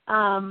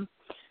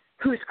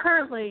 who is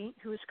currently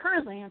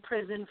in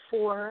prison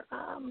for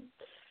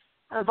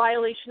a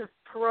violation of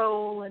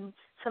parole and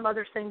some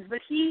other things. But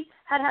he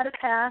had a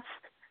past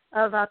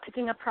of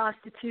picking up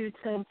prostitutes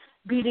and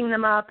beating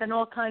them up and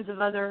all kinds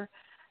of other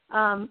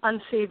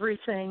unsavory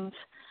things.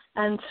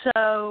 And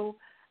so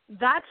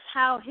that's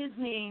how his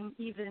name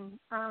even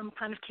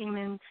kind of came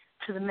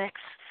into the mix.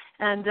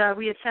 And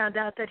we had found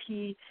out that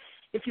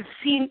if you've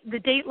seen the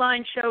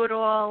Dateline show at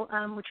all,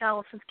 which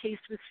Allison's case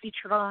was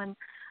featured on,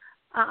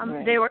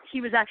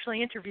 he was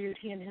actually interviewed,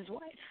 he and his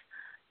wife.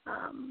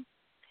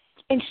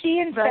 And she,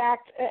 in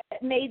fact,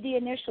 made the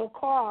initial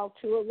call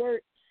to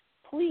alert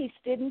police,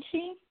 didn't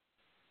she?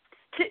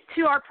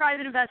 To our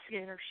private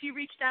investigator. She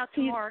reached out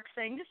to Mark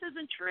saying, this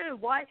isn't true.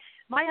 Why?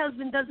 My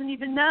husband doesn't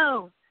even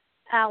know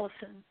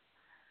Allison.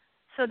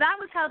 So that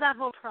was how that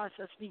whole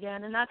process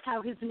began, and that's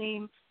how his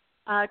name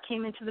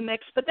came into the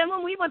mix. But then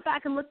when we went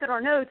back and looked at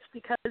our notes,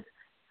 because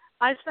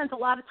I spent a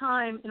lot of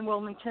time in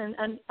Wilmington,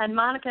 and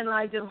Monica and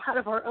I did a lot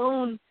of our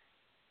own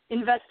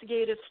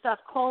investigative stuff,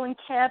 calling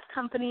cab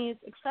companies,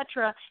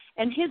 etc.,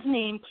 and his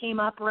name came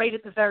up right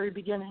at the very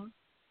beginning.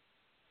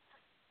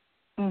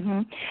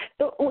 Mm-hmm.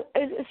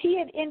 Is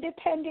he an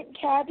independent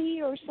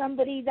cabbie or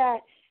somebody that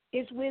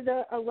is with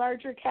a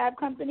larger cab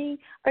company?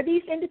 Are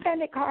these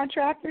independent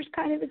contractors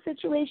kind of a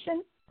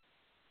situation?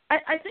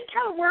 I think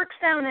how it works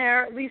down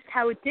there, at least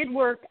how it did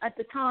work at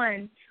the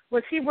time,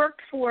 was he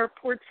worked for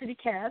Port City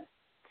Cab,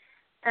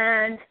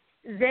 and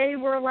they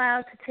were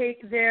allowed to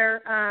take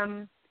their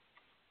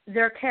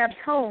cabs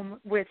home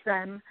with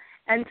them.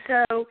 And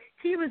so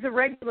he was a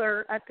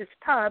regular at this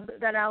pub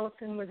that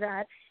Allison was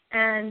at,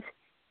 and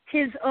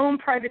his own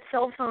private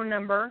cell phone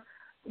number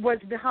was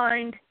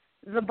behind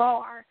the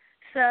bar.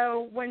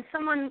 So when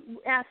someone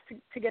asked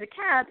to get a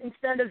cab,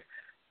 instead of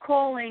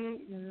calling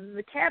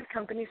the cab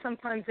company,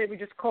 sometimes they would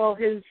just call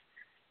his,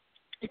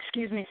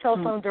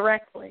 cell phone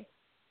directly.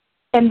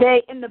 And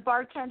the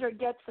bartender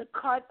gets a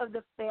cut of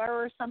the fare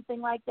or something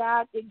like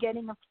that,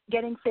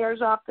 getting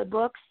fares off the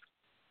books?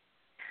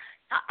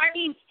 I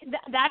mean,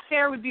 that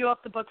fare would be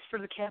off the books for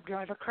the cab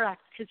driver,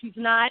 correct? Because he's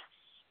not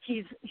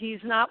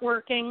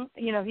working.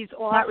 He's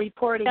off. Not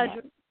reporting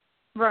it.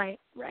 Right.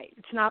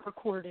 It's not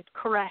recorded.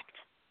 Correct.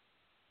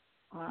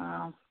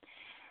 Wow.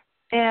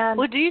 And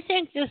do you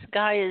think this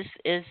guy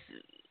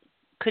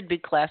could be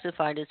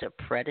classified as a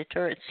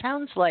predator? It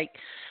sounds like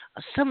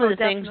some of the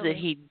things that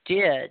he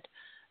did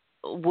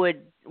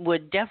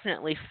would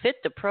definitely fit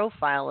the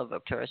profile of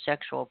a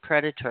sexual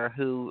predator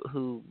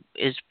who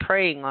is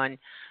preying on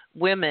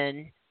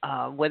women,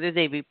 whether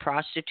they be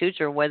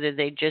prostitutes or whether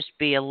they just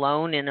be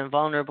alone in a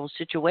vulnerable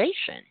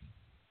situation.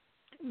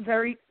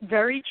 Very,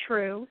 very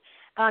true.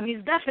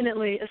 He's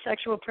definitely a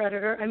sexual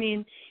predator. I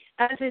mean,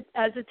 as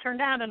it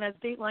turned out, and as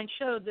Dateline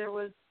showed, there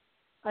was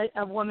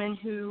a woman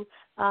who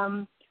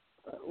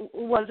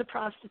was a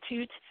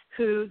prostitute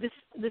who, this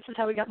is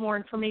how we got more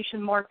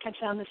information, Mark had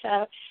found this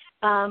out,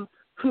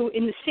 who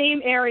in the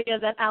same area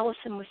that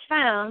Allison was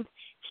found,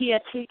 he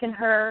had taken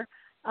her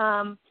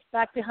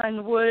back behind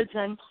the woods,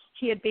 and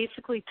he had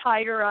basically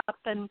tied her up,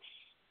 and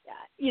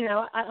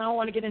I don't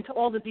want to get into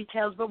all the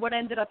details, but what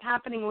ended up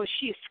happening was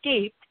she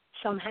escaped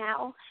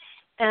somehow,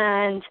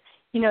 and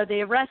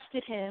they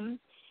arrested him.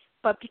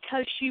 but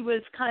because she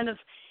was kind of,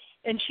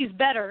 and she's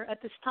better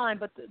at this time,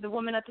 but the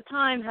woman at the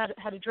time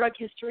had a drug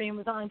history and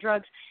was on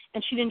drugs,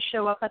 and she didn't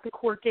show up at the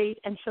court date,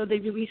 and so they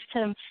released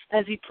him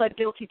as he pled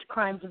guilty to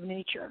crimes of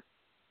nature.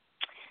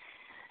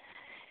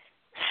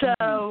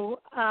 So,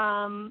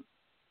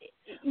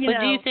 do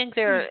you think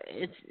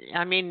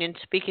in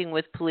speaking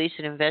with police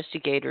and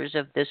investigators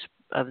of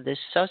this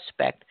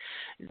suspect,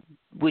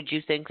 would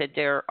you think that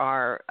there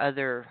are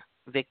other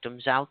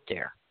victims out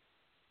there?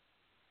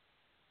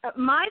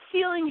 My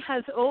feeling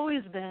has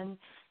always been,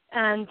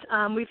 and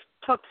we've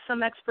talked to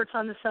some experts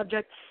on the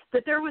subject,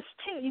 that there was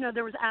two.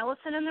 There was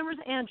Allison and there was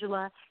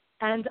Angela,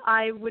 and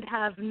I would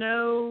have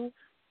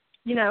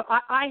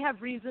I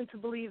have reason to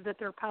believe that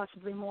there are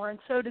possibly more, and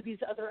so do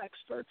these other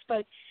experts.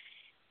 But,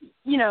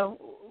 so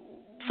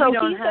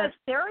he's a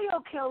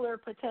serial killer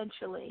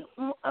potentially.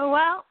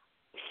 Well,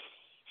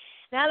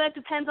 now that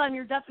depends on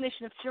your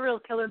definition of serial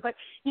killer. But,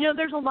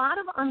 there's a lot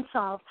of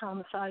unsolved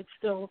homicides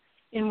still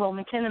in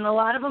Wilmington, and a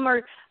lot of them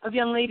are of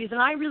young ladies.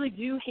 And I really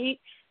do hate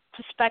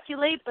to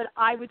speculate, but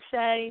I would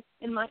say,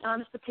 in my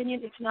honest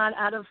opinion, it's not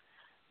out of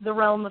the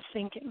realm of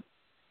thinking.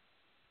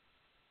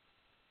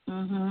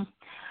 Mhm.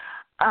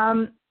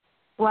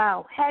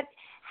 Wow.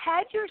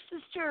 Had your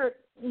sister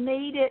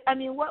made it? I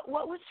mean, what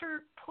was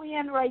her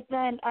plan right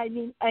then? I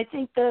mean, I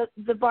think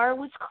the bar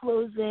was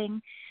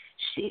closing.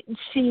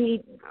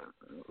 She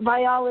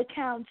by all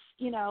accounts,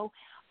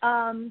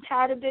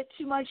 had a bit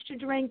too much to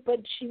drink, but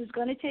she was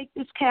going to take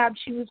this cab.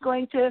 She was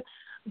going to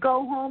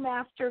go home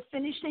after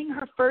finishing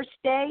her first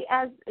day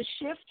as a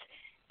shift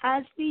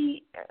as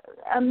the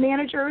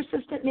manager,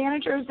 assistant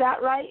manager. Is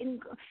that right?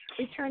 And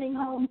returning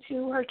home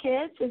to her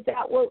kids. Is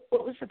that what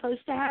was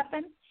supposed to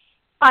happen?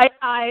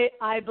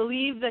 I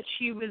believe that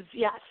she was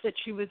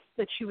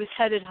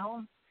headed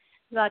home.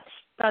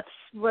 That's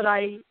what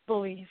I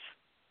believe.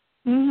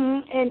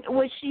 Mhm. And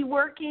was she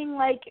working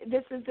like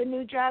this is a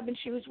new job, and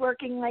she was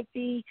working like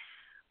the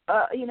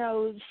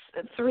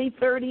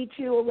 3:30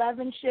 to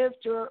 11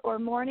 shift or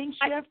morning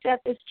shift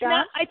at this job?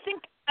 No, I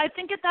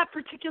think at that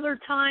particular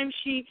time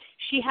she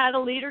had a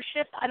later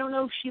shift. I don't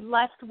know if she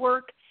left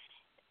work.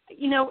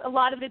 A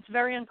lot of it's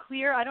very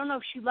unclear. I don't know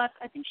if she left.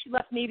 I think she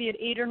left maybe at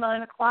 8 or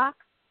 9 o'clock.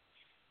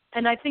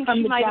 And I think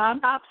she might have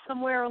stopped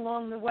somewhere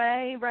along the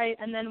way, right,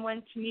 and then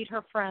went to meet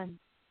her friend.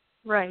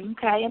 Right.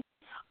 Okay. And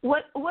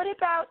what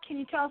about, can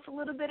you tell us a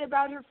little bit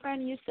about her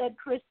friend? You said,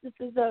 Chris, this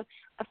is a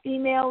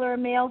female or a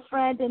male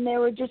friend, and they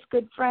were just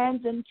good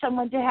friends and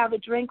someone to have a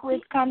drink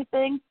with kind of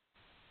thing?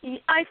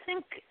 I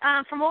think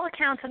from all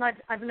accounts, and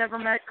I've never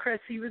met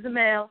Chris, he was a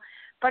male,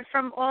 but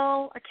from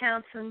all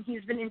accounts, and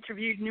he's been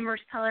interviewed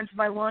numerous times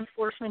by law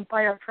enforcement,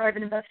 by our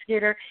private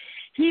investigator,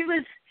 he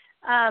was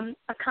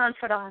a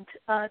confidant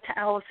to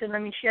Allison. I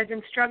mean, she had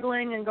been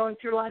struggling and going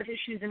through a lot of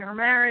issues in her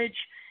marriage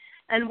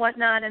and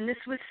whatnot, and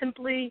this was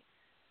simply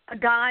a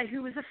guy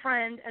who was a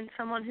friend and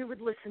someone who would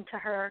listen to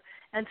her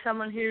and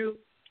someone who,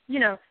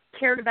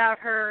 cared about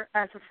her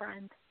as a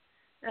friend,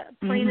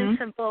 plain and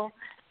simple.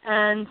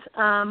 And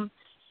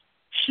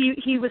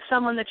he was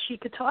someone that she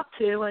could talk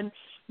to, and,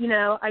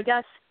 I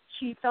guess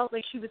she felt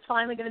like she was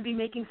finally going to be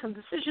making some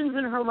decisions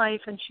in her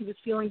life, and she was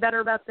feeling better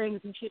about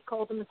things, and she had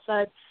called him and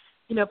said,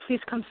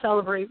 please come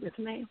celebrate with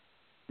me.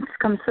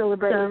 Come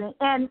celebrate with me.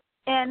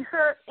 And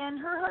her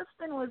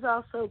husband was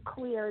also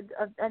cleared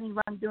of any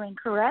wrongdoing,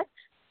 correct?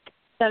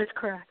 That is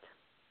correct.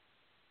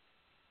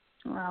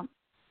 Well,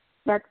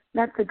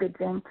 that's a good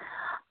thing.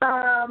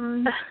 I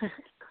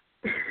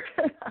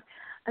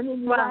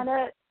mean,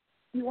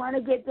 you want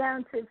to get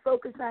down to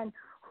focus on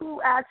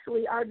who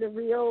actually are the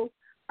real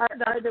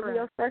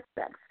real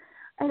suspects.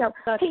 I know.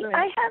 That's right.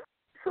 I have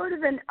sort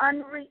of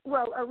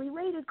a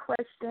related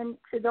question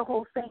to the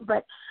whole thing,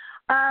 but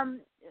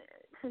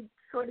to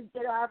sort of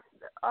get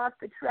off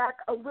the track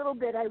a little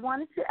bit, I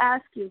wanted to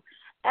ask you,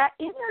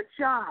 in your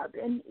job,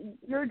 and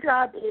your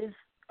job is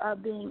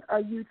being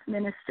a youth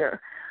minister,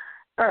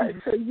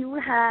 so you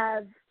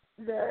have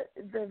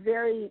the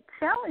very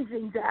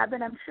challenging job,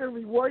 and I'm sure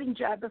rewarding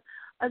job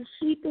of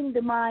shaping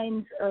the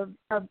minds of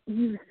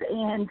youth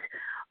and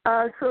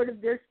sort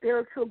of their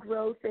spiritual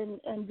growth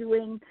and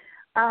doing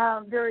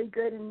very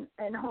good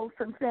and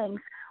wholesome things.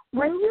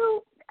 When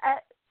you,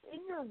 in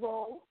your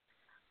role,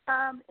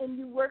 and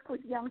you work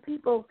with young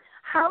people,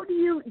 how do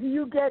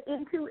you get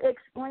into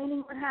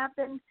explaining what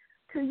happened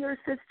to your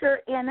sister,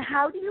 and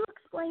how do you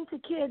explain to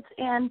kids,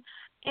 and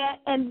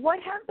what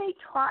have they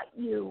taught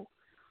you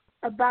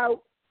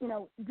about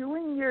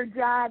doing your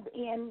job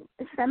and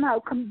somehow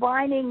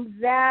combining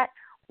that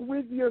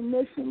with your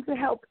mission to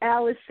help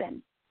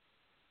Allison?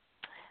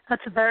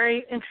 That's a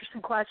very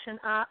interesting question.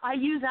 I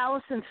use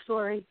Allison's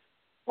story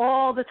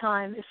all the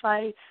time. If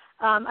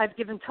I've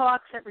given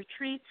talks at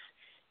retreats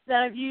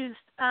that I've used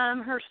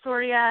her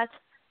story at.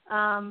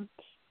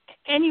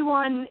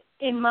 Anyone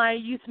in my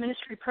youth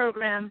ministry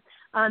program,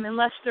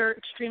 unless they're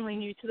extremely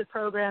new to the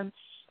program,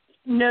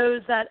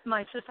 knows that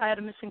my sister, I had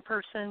a missing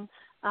person,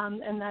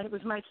 and that it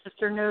was my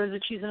sister, knows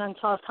that she's an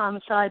unsolved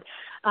homicide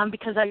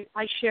because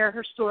I share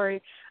her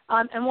story.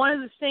 And one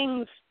of the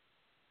things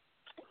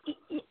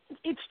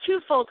it's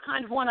twofold.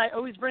 Kind of one, I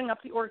always bring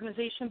up the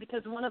organization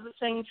because one of the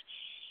things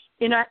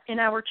in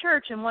our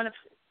church and one of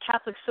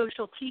Catholic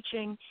social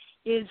teaching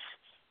is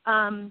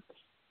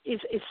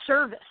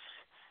service.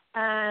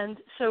 And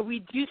so we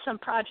do some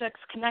projects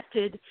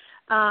connected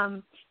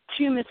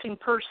to missing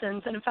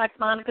persons. And in fact,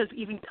 Monica's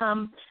even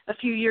come a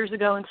few years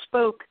ago and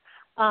spoke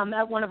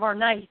at one of our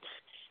nights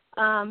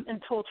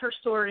and told her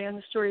story and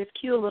the story of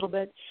Q a little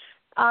bit.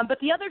 But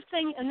the other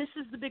thing, and this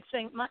is the big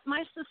thing,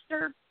 my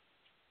sister,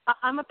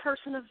 I'm a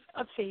person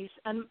of faith,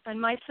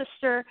 and my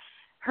sister,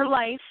 her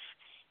life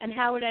and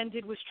how it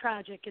ended was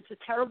tragic. It's a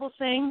terrible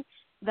thing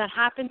that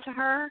happened to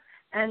her,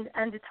 and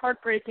it's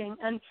heartbreaking.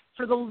 And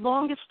for the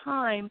longest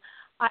time,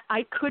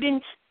 I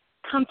couldn't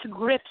come to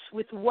grips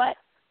with what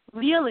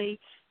really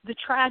the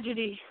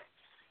tragedy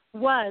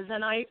was.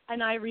 And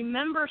I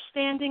remember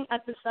standing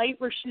at the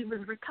site where she was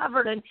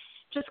recovered and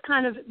just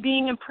kind of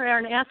being in prayer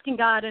and asking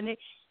God, and it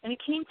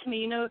came to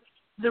me,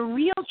 the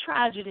real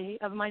tragedy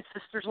of my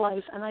sister's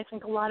life, and I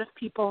think a lot of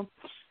people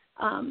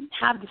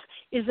have this,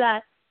 is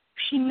that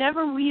she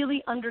never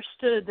really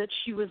understood that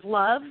she was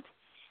loved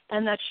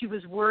and that she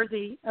was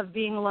worthy of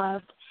being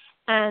loved.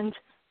 And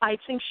I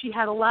think she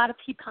had a lot of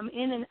people come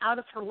in and out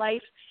of her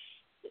life,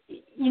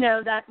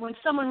 that when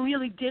someone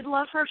really did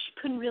love her,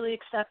 she couldn't really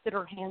accept it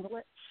or handle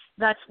it.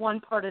 That's one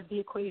part of the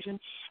equation.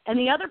 And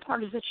the other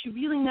part is that she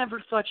really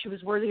never thought she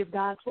was worthy of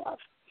God's love.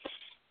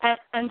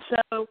 And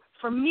so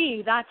for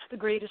me, that's the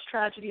greatest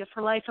tragedy of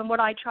her life. And what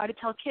I try to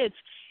tell kids,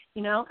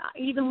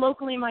 even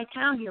locally in my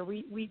town here,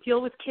 we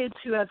deal with kids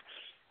who have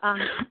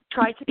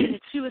tried to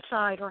commit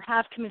suicide or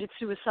have committed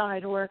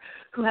suicide or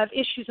who have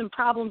issues and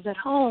problems at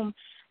home.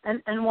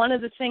 And one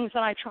of the things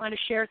that I try to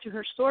share through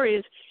her story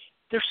is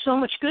there's so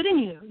much good in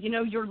you.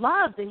 You're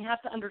loved, and you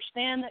have to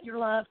understand that you're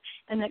loved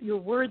and that you're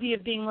worthy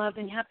of being loved,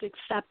 and you have to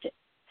accept it.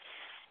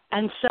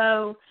 And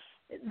so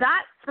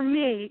that, for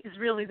me, is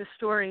really the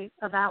story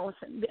of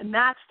Allison. And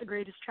that's the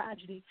greatest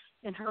tragedy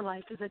in her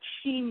life, is that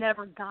she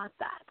never got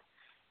that.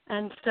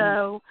 And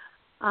so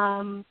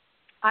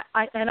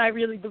I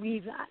really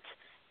believe that.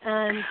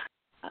 And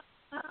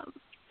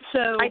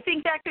so I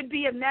think that could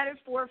be a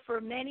metaphor for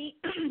many,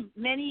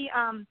 many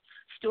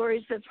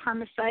stories of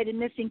homicide and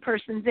missing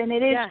persons, and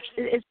it is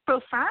it's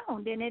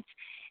profound, and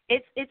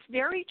it's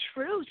very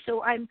true.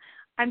 So I'm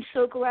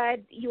so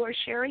glad you are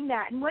sharing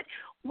that. And what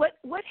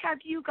have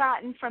you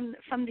gotten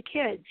from the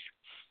kids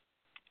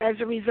as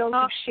a result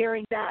of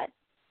sharing that?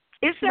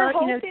 Is there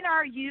hope in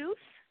our youth?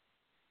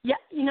 Yeah,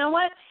 you know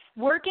what?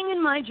 Working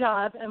in my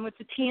job and with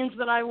the teens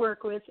that I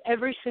work with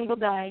every single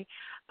day,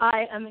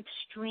 I am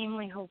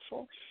extremely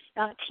hopeful.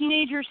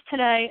 Teenagers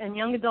today and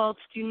young adults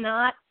do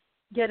not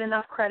get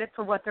enough credit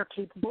for what they're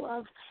capable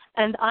of.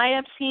 And I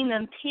have seen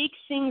them take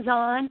things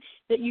on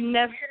that you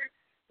never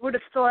would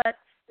have thought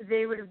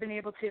they would have been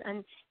able to.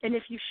 And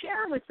if you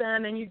share with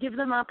them and you give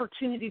them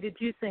opportunity to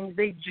do things,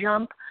 they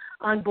jump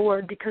on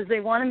board because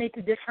they want to make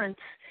a difference.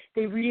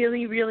 They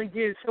really, really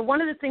do. So one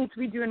of the things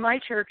we do in my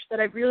church that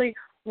I really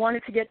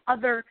wanted to get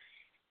other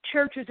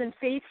churches and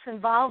faiths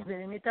involved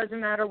in, it doesn't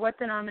matter what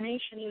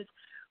denomination is,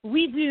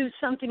 we do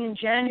something in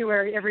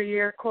January every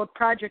year called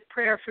Project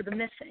Prayer for the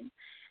Missing.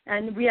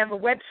 And we have a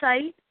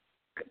website,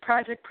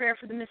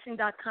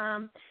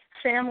 projectprayerforthemissing.com.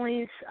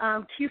 Families,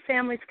 Q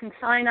families can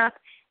sign up,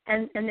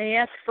 and they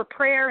ask for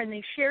prayer, and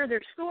they share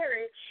their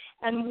story.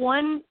 And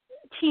one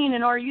teen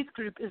in our youth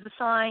group is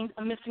assigned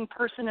a missing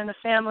person in a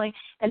family,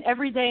 and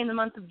every day in the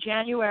month of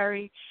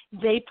January,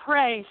 they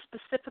pray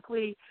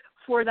specifically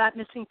for that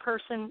missing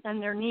person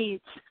and their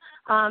needs.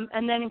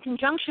 And then in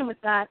conjunction with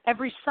that,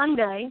 every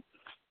Sunday,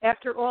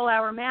 after all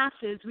our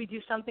masses, we do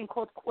something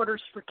called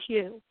Quarters for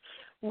Q,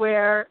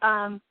 where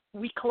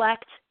we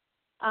collect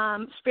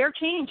spare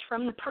change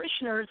from the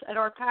parishioners at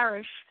our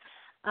parish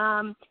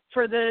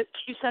for the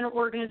Q Center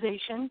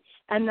organization,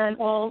 and then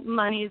all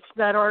monies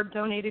that are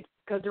donated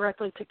go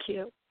directly to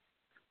Q.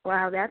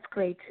 Wow, that's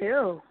great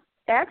too.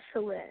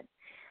 Excellent.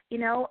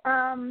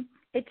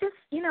 It just,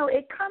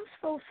 it comes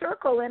full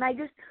circle, and I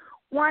just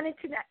wanted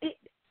to know.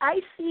 I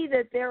see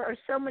that there are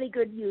so many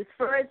good youth.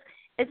 For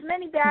as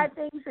many bad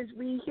things as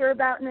we hear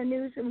about in the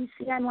news and we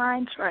see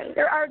online, right,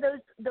 there are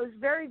those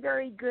very,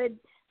 very good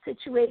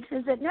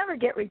situations that never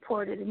get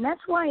reported, and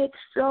that's why it's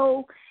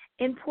so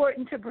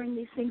important to bring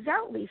these things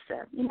out,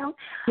 Lisa.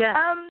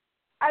 Yeah.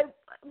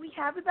 We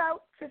have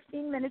about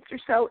 15 minutes or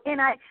so,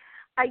 and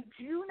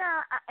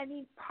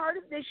part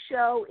of this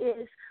show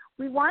is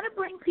we want to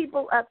bring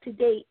people up to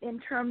date in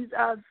terms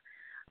of,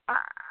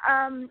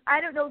 I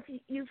don't know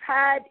if you've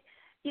had,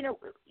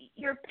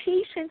 your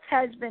patience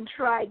has been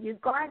tried.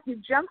 You've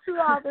jumped through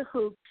all the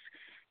hoops.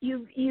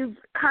 You've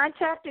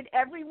contacted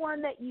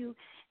everyone that you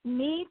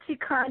need to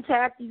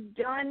contact. You've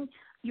done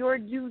your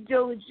due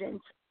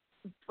diligence,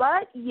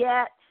 but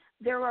yet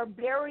there are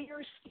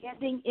barriers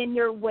standing in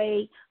your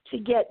way to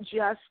get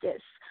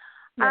justice.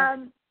 Yeah.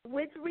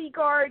 With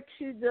regard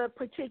to the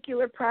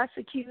particular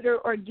prosecutor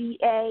or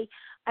DA,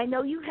 I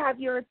know you have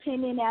your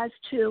opinion as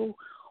to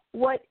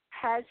what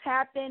has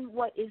happened,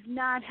 what is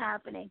not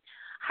happening.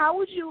 How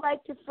would you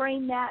like to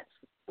frame that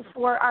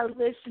for our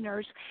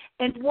listeners,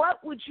 and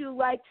what would you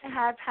like to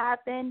have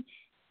happen,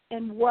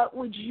 and what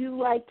would you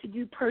like to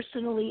do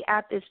personally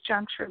at this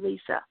juncture,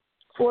 Lisa,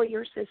 for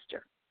your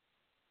sister?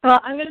 Well,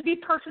 I'm going to be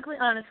perfectly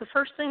honest. The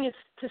first thing is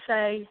to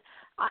say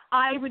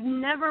I would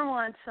never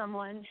want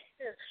someone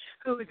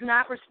who is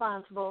not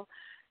responsible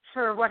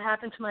for what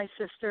happened to my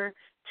sister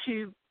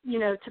to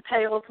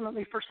pay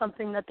ultimately for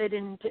something that they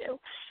didn't do.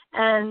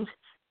 And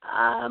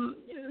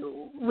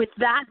with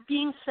that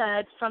being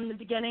said, from the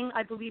beginning,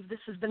 I believe this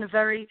has been a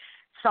very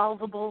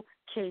solvable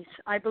case.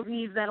 I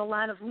believe that a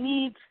lot of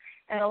leads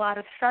and a lot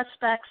of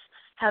suspects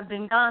have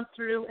been gone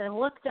through and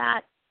looked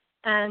at,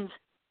 and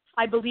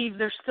I believe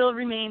there still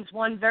remains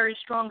one very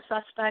strong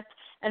suspect,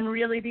 and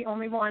really the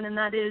only one, and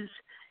that is,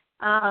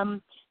 Mr.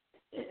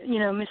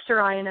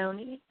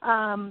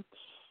 Iannone.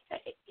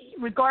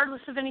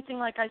 Regardless of anything,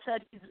 like I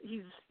said,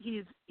 he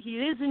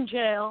is in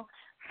jail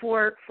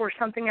for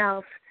something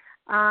else.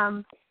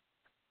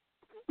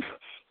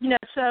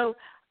 So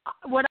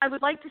what I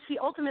would like to see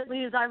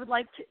ultimately is I would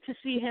like to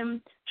see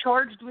him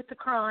charged with the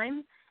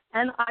crime,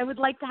 and I would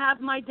like to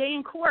have my day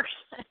in court.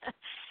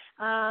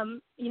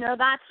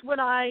 That's what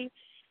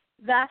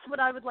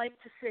I would like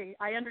to see.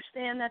 I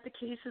understand that the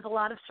case is a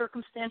lot of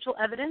circumstantial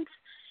evidence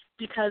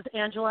because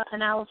Angela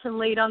and Allison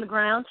laid on the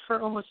ground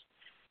for almost,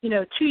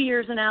 2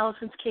 years in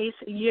Allison's case,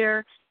 a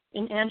year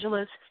in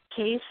Angela's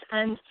case,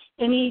 and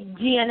any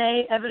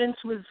DNA evidence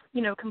was,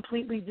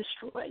 completely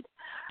destroyed.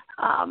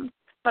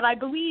 But I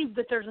believe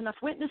that there's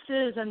enough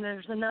witnesses and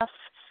there's enough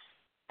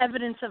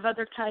evidence of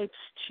other types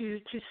to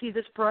see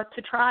this brought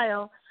to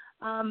trial.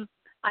 I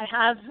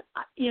have,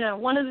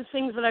 one of the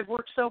things that I've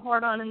worked so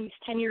hard on in these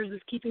 10 years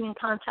is keeping in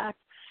contact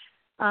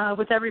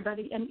with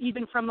everybody, and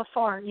even from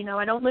afar.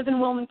 I don't live in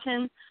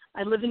Wilmington.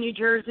 I live in New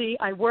Jersey.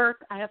 I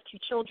work. I have 2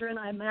 children.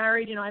 I'm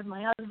married. I have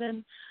my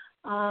husband.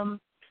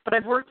 But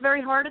I've worked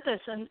very hard at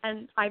this,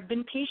 and I've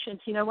been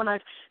patient. When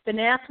I've been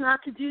asked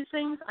not to do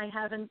things, I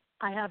haven't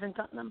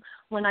done them.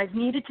 When I've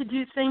needed to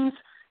do things,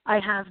 I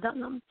have done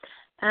them.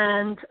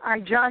 And I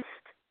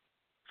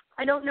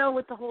don't know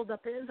what the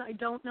holdup is. I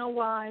don't know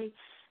why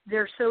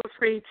they're so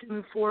afraid to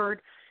move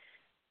forward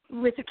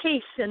with the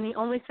case. And the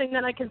only thing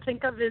that I can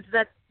think of is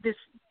that this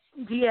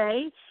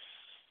DA,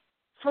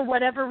 for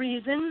whatever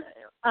reason,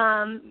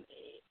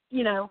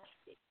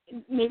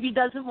 maybe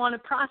doesn't want to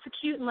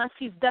prosecute unless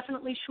he's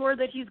definitely sure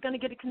that he's going to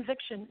get a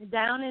conviction.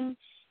 Down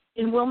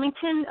in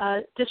Wilmington,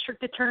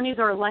 district attorneys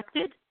are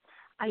elected.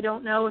 I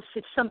don't know if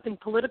it's something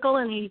political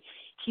and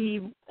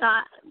he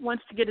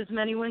wants to get as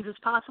many wins as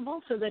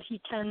possible so that he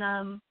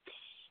can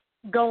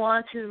go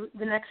on to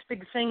the next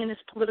big thing in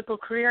his political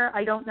career.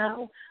 I don't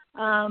know.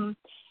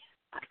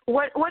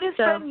 What has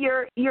been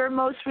your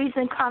most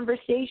recent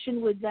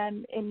conversation with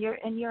them and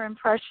your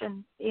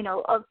impression,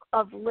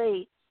 of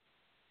late?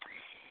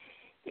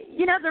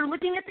 They're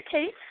looking at the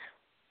case.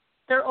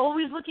 They're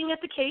always looking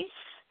at the case.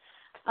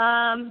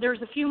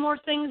 There's a few more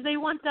things they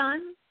want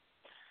done.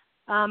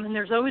 And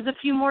there's always a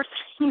few more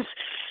things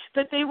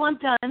that they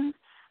want done.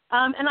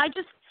 And I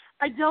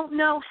don't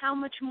know how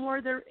much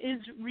more there is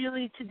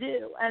really to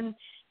do. And,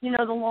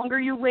 the longer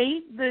you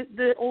wait,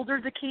 the older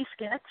the case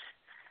gets.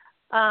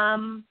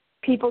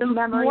 People's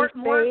memories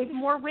fade.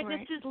 More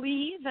witnesses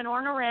leave and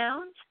aren't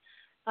around.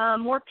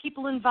 More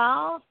people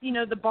involved.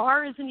 The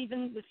bar isn't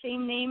even the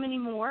same name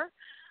anymore.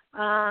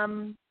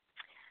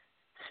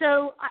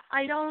 So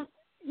I don't,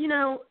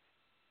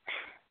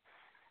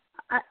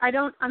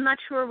 I'm not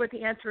sure what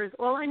the answer is.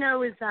 All I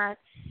know is that,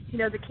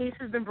 the case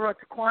has been brought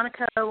to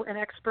Quantico and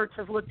experts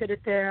have looked at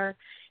it there.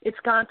 It's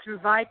gone through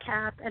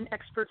VICAP and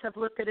experts have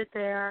looked at it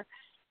there.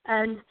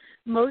 And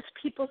most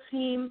people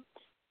seem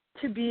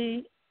to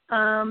be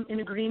in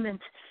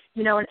agreement,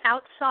 and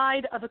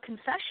outside of a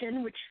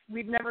confession, which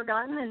we've never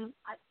gotten, and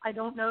I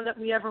don't know that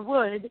we ever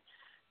would,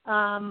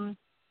 that's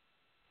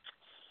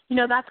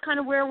kind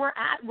of where we're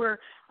at.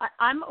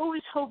 I'm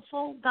always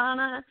hopeful,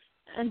 Donna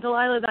and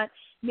Delilah, that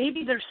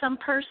maybe there's some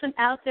person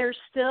out there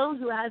still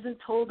who hasn't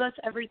told us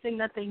everything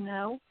that they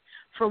know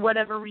for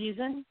whatever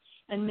reason,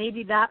 and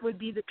maybe that would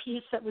be the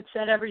piece that would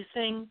set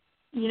everything,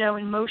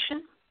 in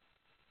motion.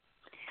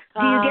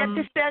 Do you get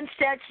the sense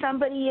that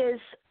somebody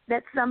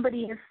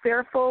is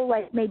fearful,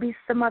 like maybe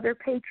some other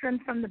patron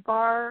from the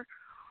bar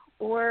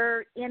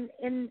or in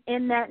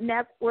that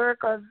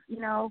network of,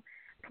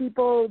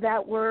 people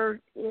that were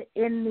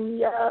in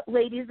the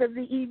ladies of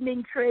the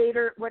evening trade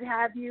or what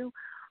have you?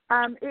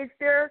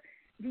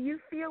 Do you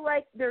feel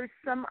like there's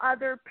some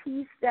other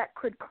piece that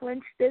could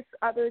clinch this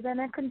other than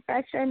a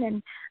confession,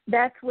 and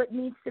that's what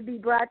needs to be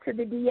brought to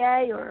the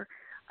DA? Or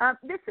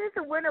this is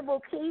a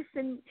winnable case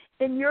in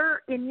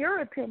your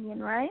opinion,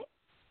 right?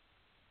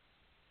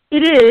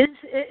 It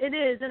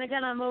is, and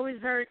again, I'm always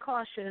very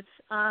cautious.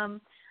 I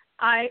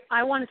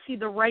want to see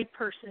the right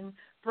person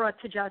brought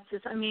to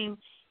justice. I mean,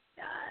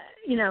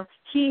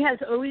 he has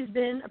always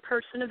been a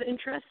person of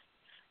interest.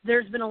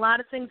 There's been a lot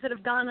of things that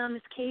have gone on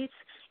this case,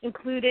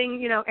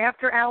 including,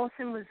 after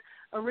Allison was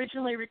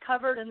originally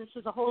recovered, and this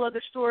is a whole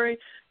other story,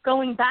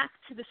 going back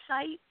to the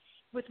site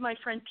with my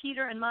friend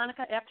Peter and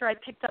Monica after I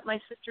picked up my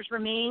sister's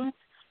remains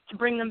to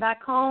bring them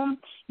back home,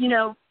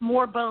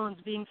 more bones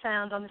being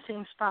found on the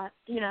same spot.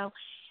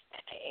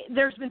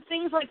 There's been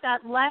things like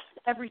that left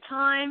every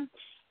time,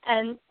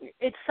 and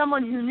it's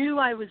someone who knew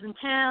I was in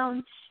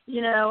town,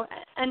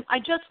 and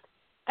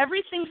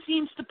everything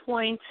seems to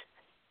point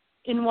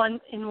in one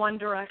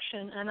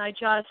direction, and I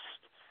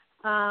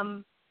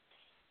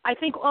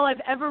think all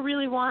I've ever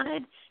really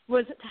wanted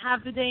was to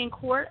have the day in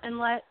court and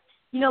let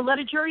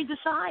a jury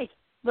decide.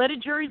 Let a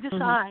jury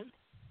decide.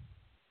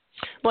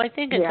 Well, I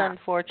think it's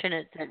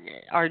unfortunate that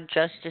our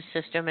justice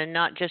system, and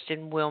not just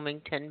in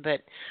Wilmington,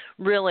 but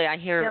really I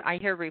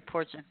hear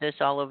reports of this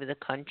all over the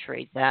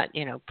country, that,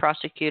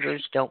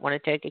 prosecutors don't want to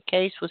take a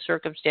case with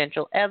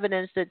circumstantial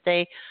evidence that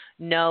they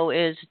know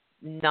is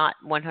not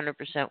 100%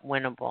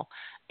 winnable.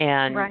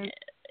 And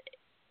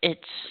it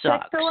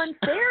sucks. That's so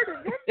unfair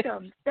to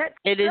victims.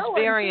 It is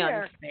very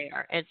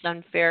unfair. It's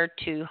unfair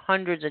to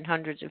hundreds and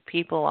hundreds of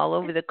people all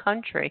over the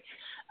country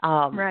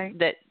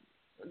that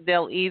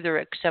they'll either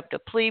accept a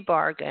plea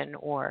bargain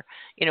or,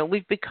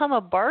 we've become a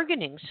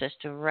bargaining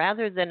system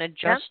rather than a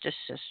justice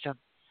system.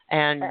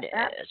 And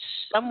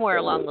somewhere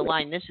along the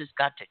line, this has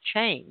got to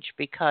change,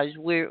 because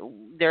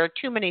there are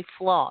too many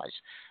flaws.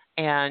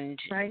 And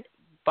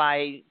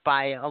by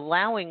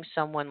allowing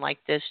someone like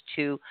this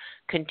to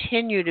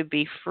continue to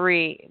be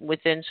free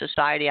within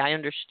society, I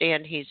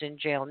understand he's in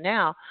jail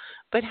now,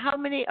 but how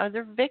many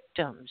other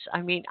victims?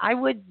 I mean, I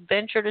would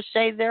venture to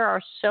say there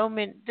are so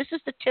many. This is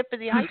the tip of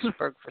the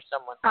iceberg for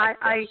someone like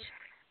this.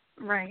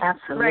 Right.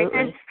 Absolutely.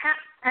 Right.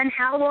 And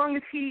how long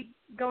is he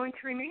going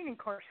to remain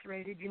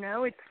incarcerated? He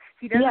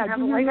doesn't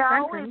have a life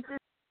sentence.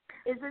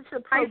 Is this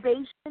a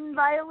probation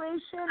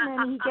violation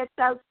and he gets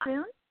out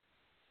soon?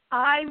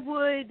 I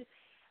would,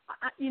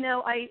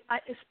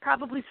 it's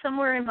probably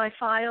somewhere in my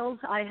files.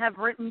 I have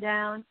written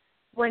down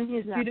when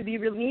he's due to be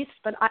released,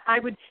 but I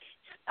would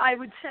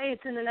say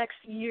it's in the next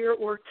year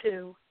or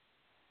two,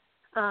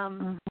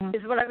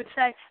 is what I would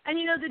say. And,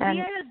 the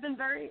DA has been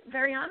very,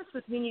 very honest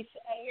with me.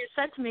 He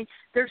said to me,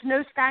 there's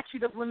no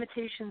statute of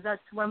limitations as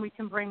to when we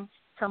can bring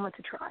someone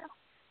to trial.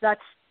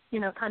 That's,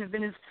 kind of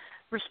been his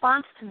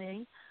response to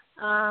me.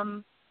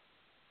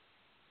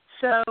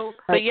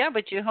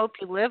 But you hope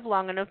you live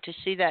long enough to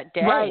see that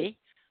day.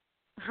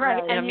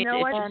 Right. And I mean,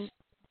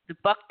 the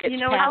buck gets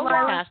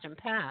passed and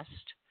passed.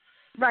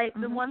 Right.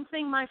 The one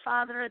thing my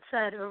father had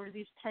said over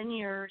these 10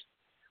 years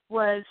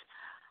was,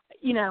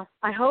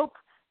 I hope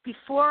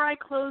before I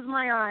close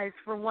my eyes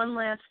for one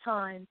last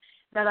time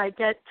that I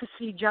get to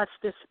see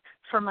justice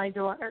for my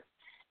daughter.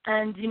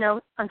 And,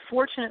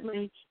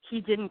 unfortunately, he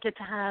didn't get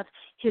to have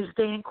his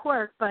day in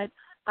court, but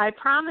I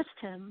promised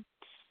him,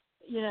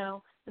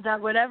 that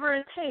whatever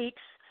it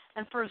takes,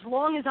 and for as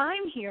long as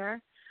I'm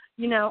here,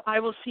 I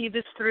will see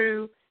this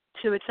through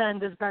to its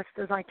end as best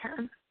as I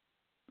can.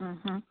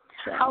 Mm-hmm.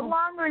 So. How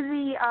long are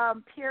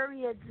the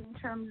periods in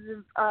terms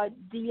of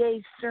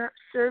DAs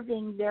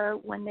serving there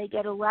when they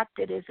get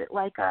elected? Is it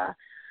like a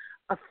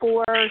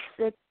 4,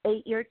 6,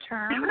 8-year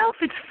term? I don't know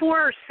if it's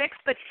 4 or 6,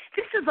 but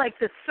this is like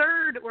the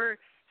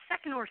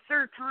second or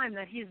third time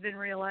that he's been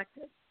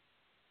reelected.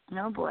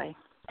 Oh, boy.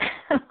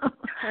 So,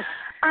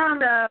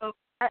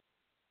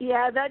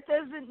 that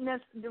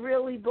doesn't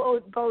really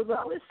bode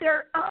well. Is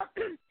there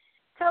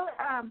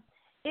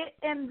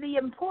and the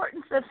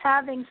importance of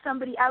having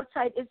somebody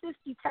outside, is this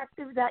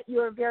detective that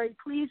you're very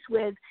pleased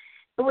with,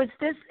 was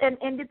this an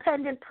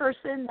independent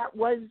person that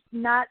was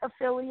not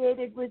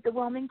affiliated with the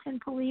Wilmington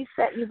police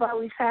that you've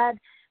always had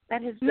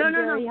that has been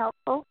very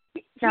helpful?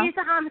 He's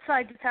a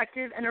homicide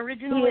detective, and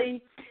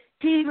originally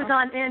he was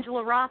on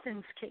Angela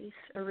Rothen's case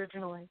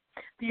originally,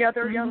 the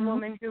other young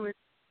woman who was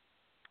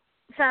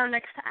found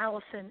next to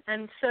Allison.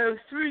 And so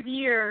through the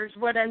years,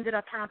 what ended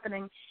up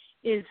happening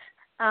is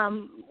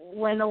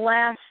when the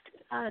last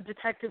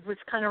detective was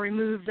kind of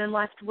removed and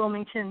left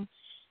Wilmington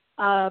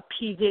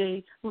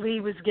PD, Lee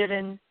was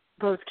given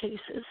both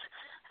cases.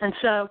 And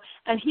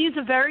he's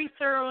a very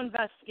thorough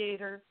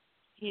investigator.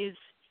 He's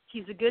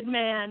a good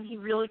man. He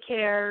really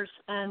cares.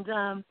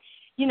 And,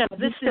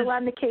 he's still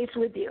on the case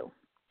with you.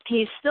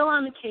 He's still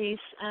on the case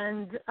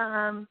and,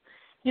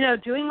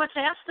 doing what's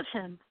asked of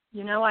him.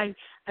 I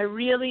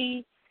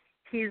really,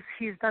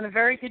 he's done a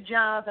very good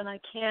job, and I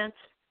can't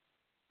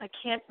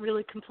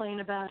really complain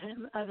about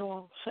him at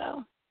all.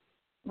 So,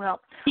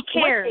 well, he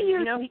cares.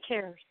 He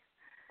cares.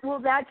 Well,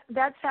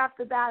 that's half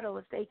the battle.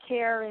 If they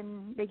care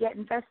and they get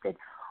invested,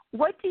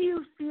 what do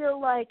you feel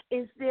like?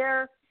 Is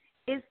there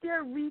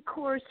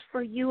recourse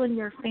for you and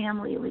your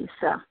family,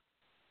 Lisa,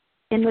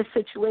 in this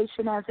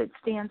situation as it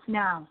stands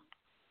now?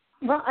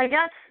 Well, I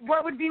guess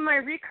what would be my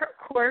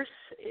recourse?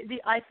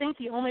 I think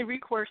the only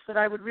recourse that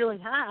I would really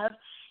have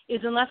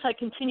is unless I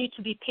continue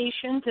to be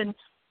patient and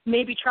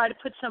maybe try to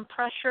put some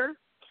pressure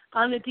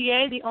on the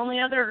DA. The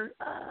only other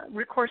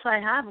recourse I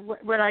have,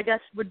 what I guess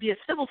would be a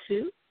civil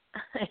suit,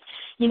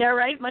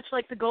 right? Much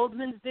like the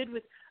Goldmans did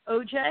with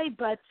OJ,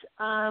 but,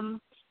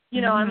 I'm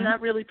not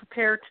really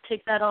prepared to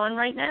take that on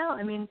right now.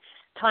 I mean,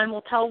 time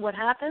will tell what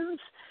happens.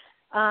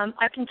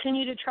 I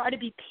continue to try to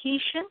be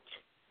patient,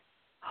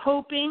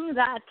 hoping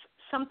that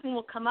something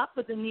will come up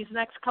within these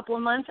next couple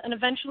of months, and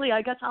eventually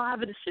I guess I'll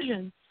have a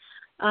decision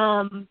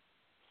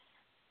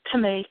to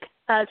make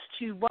as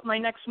to what my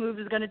next move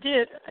is going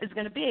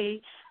to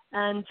be,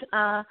 and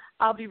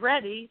I'll be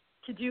ready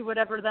to do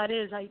whatever that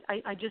is.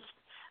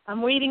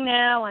 I'm waiting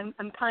now.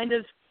 I'm kind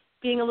of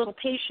being a little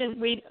patient,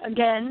 waiting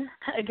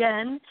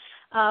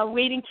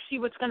to see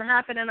what's going to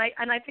happen, and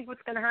I think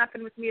what's going to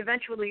happen with me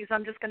eventually is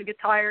I'm just going to get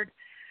tired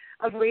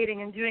of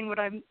waiting and doing what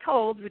I'm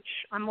told, which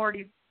I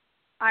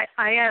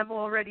am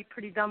already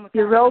pretty done with.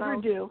 You're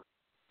overdue.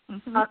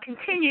 I'll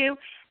continue,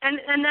 and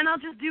then I'll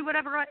just do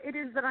whatever it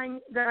is that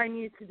I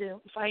need to do.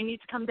 If I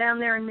need to come down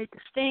there and make a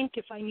stink,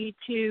 if I need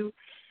to,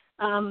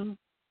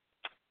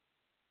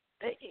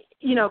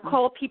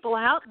 call people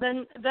out,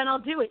 then I'll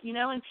do it.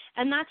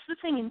 And that's the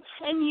thing. In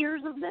 10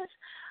 years of this,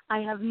 I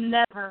have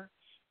never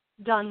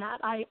done that.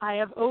 I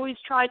have always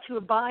tried to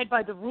abide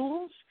by the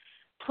rules,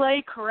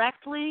 play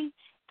correctly,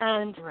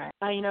 and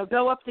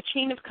go up the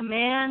chain of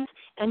command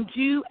and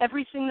do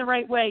everything the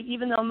right way,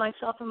 even though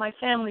myself and my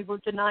family were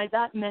denied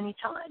that many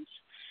times.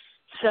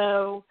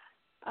 So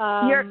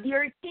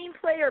you're a team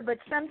player, but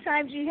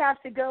sometimes you have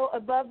to go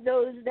above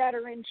those that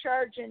are in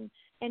charge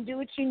and do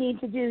what you need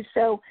to do.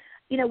 So,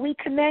 we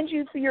commend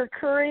you for your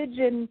courage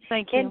and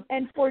thank you.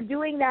 And for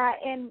doing that.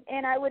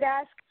 And I would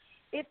ask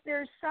if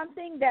there's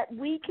something that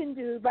we can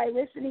do by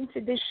listening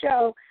to this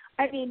show.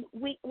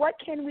 What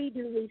can we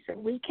do, Lisa?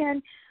 We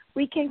can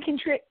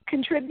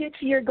contribute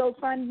to your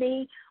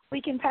GoFundMe.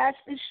 We can pass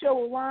this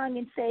show along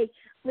and say,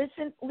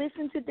 listen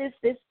to this.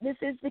 This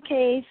is the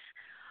case.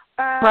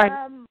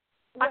 Right.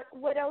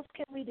 What else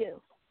can we do?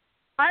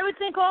 I would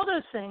think all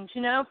those things,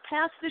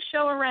 pass the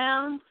show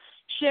around,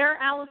 share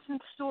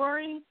Allison's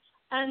story.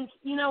 And,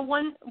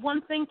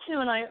 one thing, too,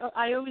 and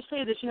I always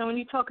say this, when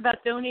you talk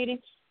about donating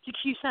to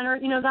Q Center,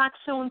 that's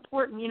so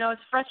important. As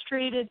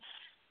frustrated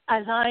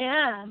as I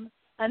am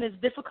and as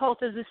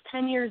difficult as this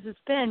 10 years has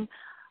been,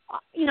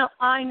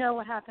 I know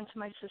what happened to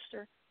my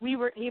sister. We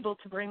were able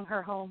to bring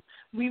her home.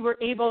 We were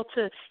able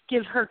to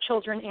give her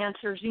children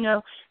answers.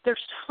 There's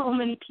so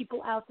many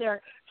people out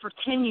there for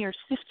 10 years,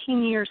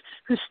 15 years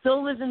who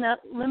still live in that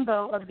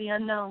limbo of the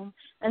unknown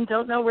and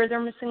don't know where their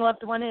missing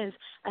loved one is.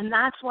 And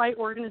that's why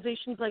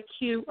organizations like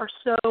Q are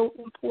so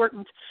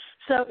important.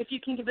 So if you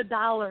can give $1,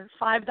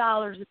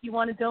 $5, if you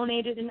want to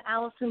donate it in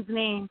Allison's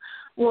name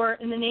or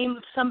in the name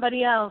of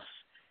somebody else,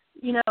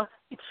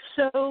 it's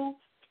so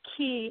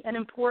key and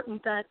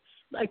important that,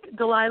 like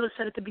Delilah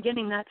said at the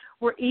beginning, that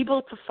we're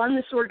able to fund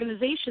this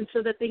organization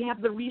so that they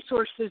have the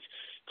resources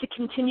to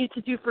continue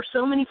to do for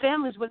so many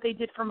families what they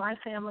did for my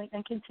family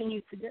and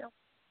continue to do.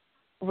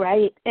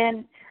 Right.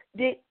 And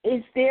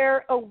is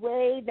there a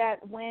way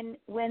that when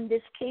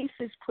this case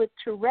is put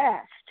to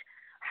rest,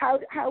 how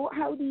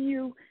do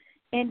you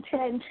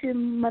intend to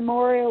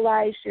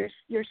memorialize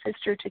your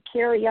sister, to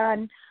carry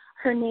on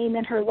her name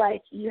and her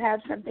life? Do you have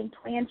something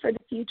planned for the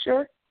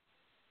future?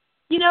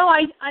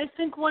 I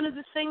think one of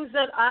the things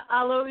that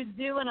I'll always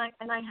do, and I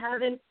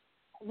haven't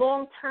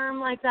long term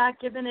like that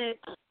given it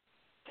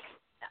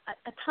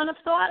a ton of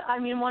thought.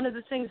 One of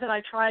the things that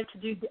I try to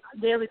do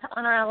daily to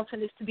honor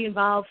Allison is to be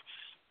involved,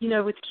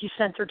 with Q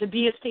Center, to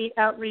be a state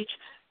outreach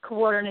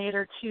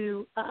coordinator,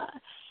 to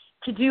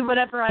do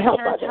whatever I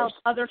can to help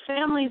other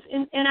families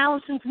in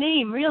Allison's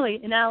name, really,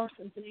 in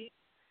Allison's name.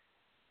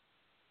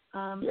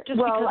 Because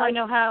I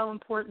know how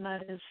important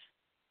that is.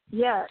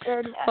 Yeah.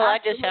 Well, I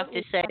just have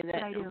to say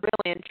that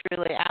really and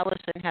truly,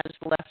 Allison has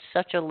left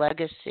such a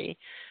legacy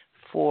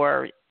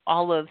for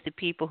all of the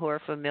people who are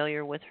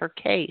familiar with her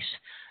case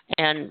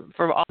and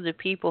for all the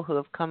people who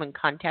have come in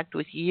contact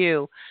with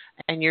you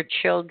and your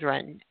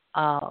children.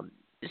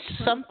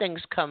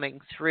 Something's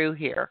coming through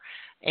here,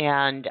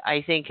 and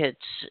I think it's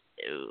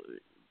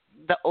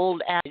the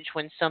old adage,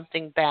 when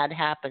something bad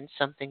happens,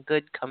 something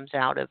good comes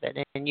out of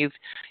it. And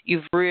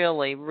you've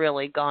really,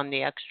 really gone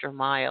the extra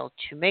mile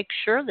to make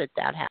sure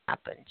that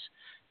happens.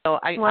 So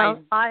I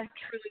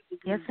truly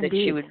believe that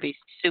she would be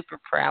super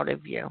proud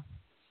of you.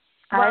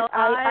 Well,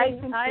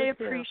 I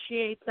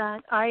appreciate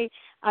that. I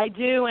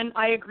do, and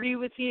I agree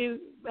with you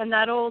and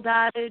that old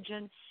adage.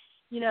 And,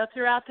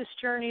 throughout this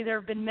journey, there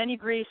have been many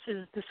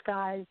graces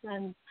disguised,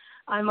 and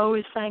I'm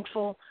always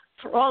thankful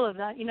for all of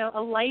that.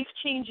 A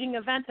life-changing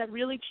event that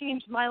really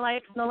changed my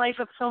life and the life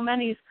of so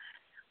many.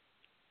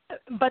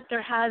 But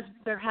there has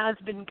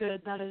been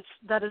good that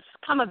has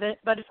come of it.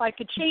 But if I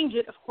could change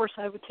it, of course,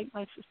 I would take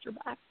my sister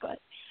back. But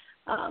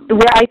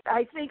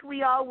I think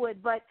we all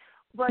would. But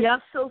yeah.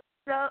 So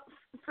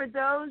for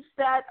those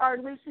that are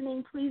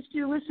listening, please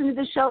do listen to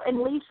the show.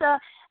 And Lisa,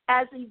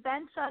 as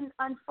events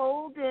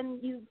unfold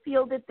and you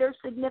feel that they're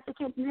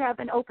significant, you have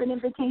an open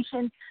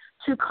invitation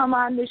to come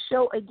on this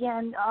show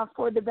again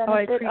for the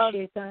benefit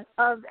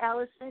of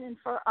Allison and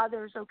for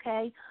others,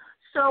 okay?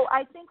 So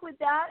I think with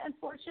that,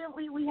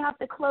 unfortunately, we have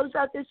to close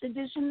out this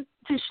edition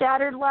to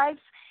Shattered Lives.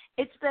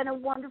 It's been a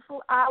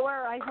wonderful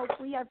hour. I hope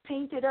we have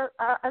painted a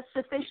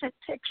sufficient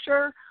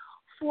picture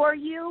for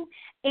you,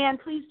 and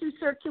please do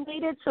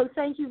circulate it. So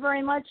thank you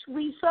very much,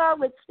 Lisa.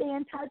 Let's stay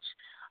in touch.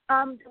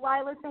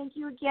 Delilah, thank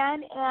you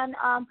again. And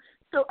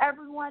So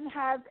everyone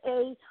have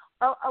a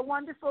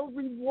wonderful,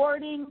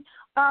 rewarding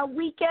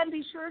weekend.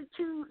 Be sure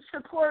to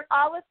support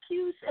Olive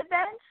Q's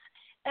events,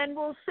 and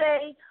we'll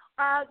say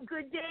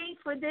good day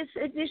for this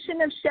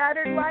edition of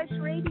Shattered Lives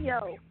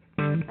Radio.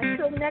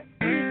 Until next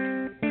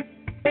week.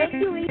 Thank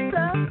you,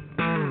 Lisa.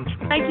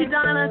 Thank you,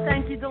 Donna.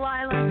 Thank you,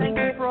 Delilah. Thank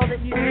you for all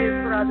that you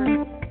do for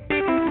others.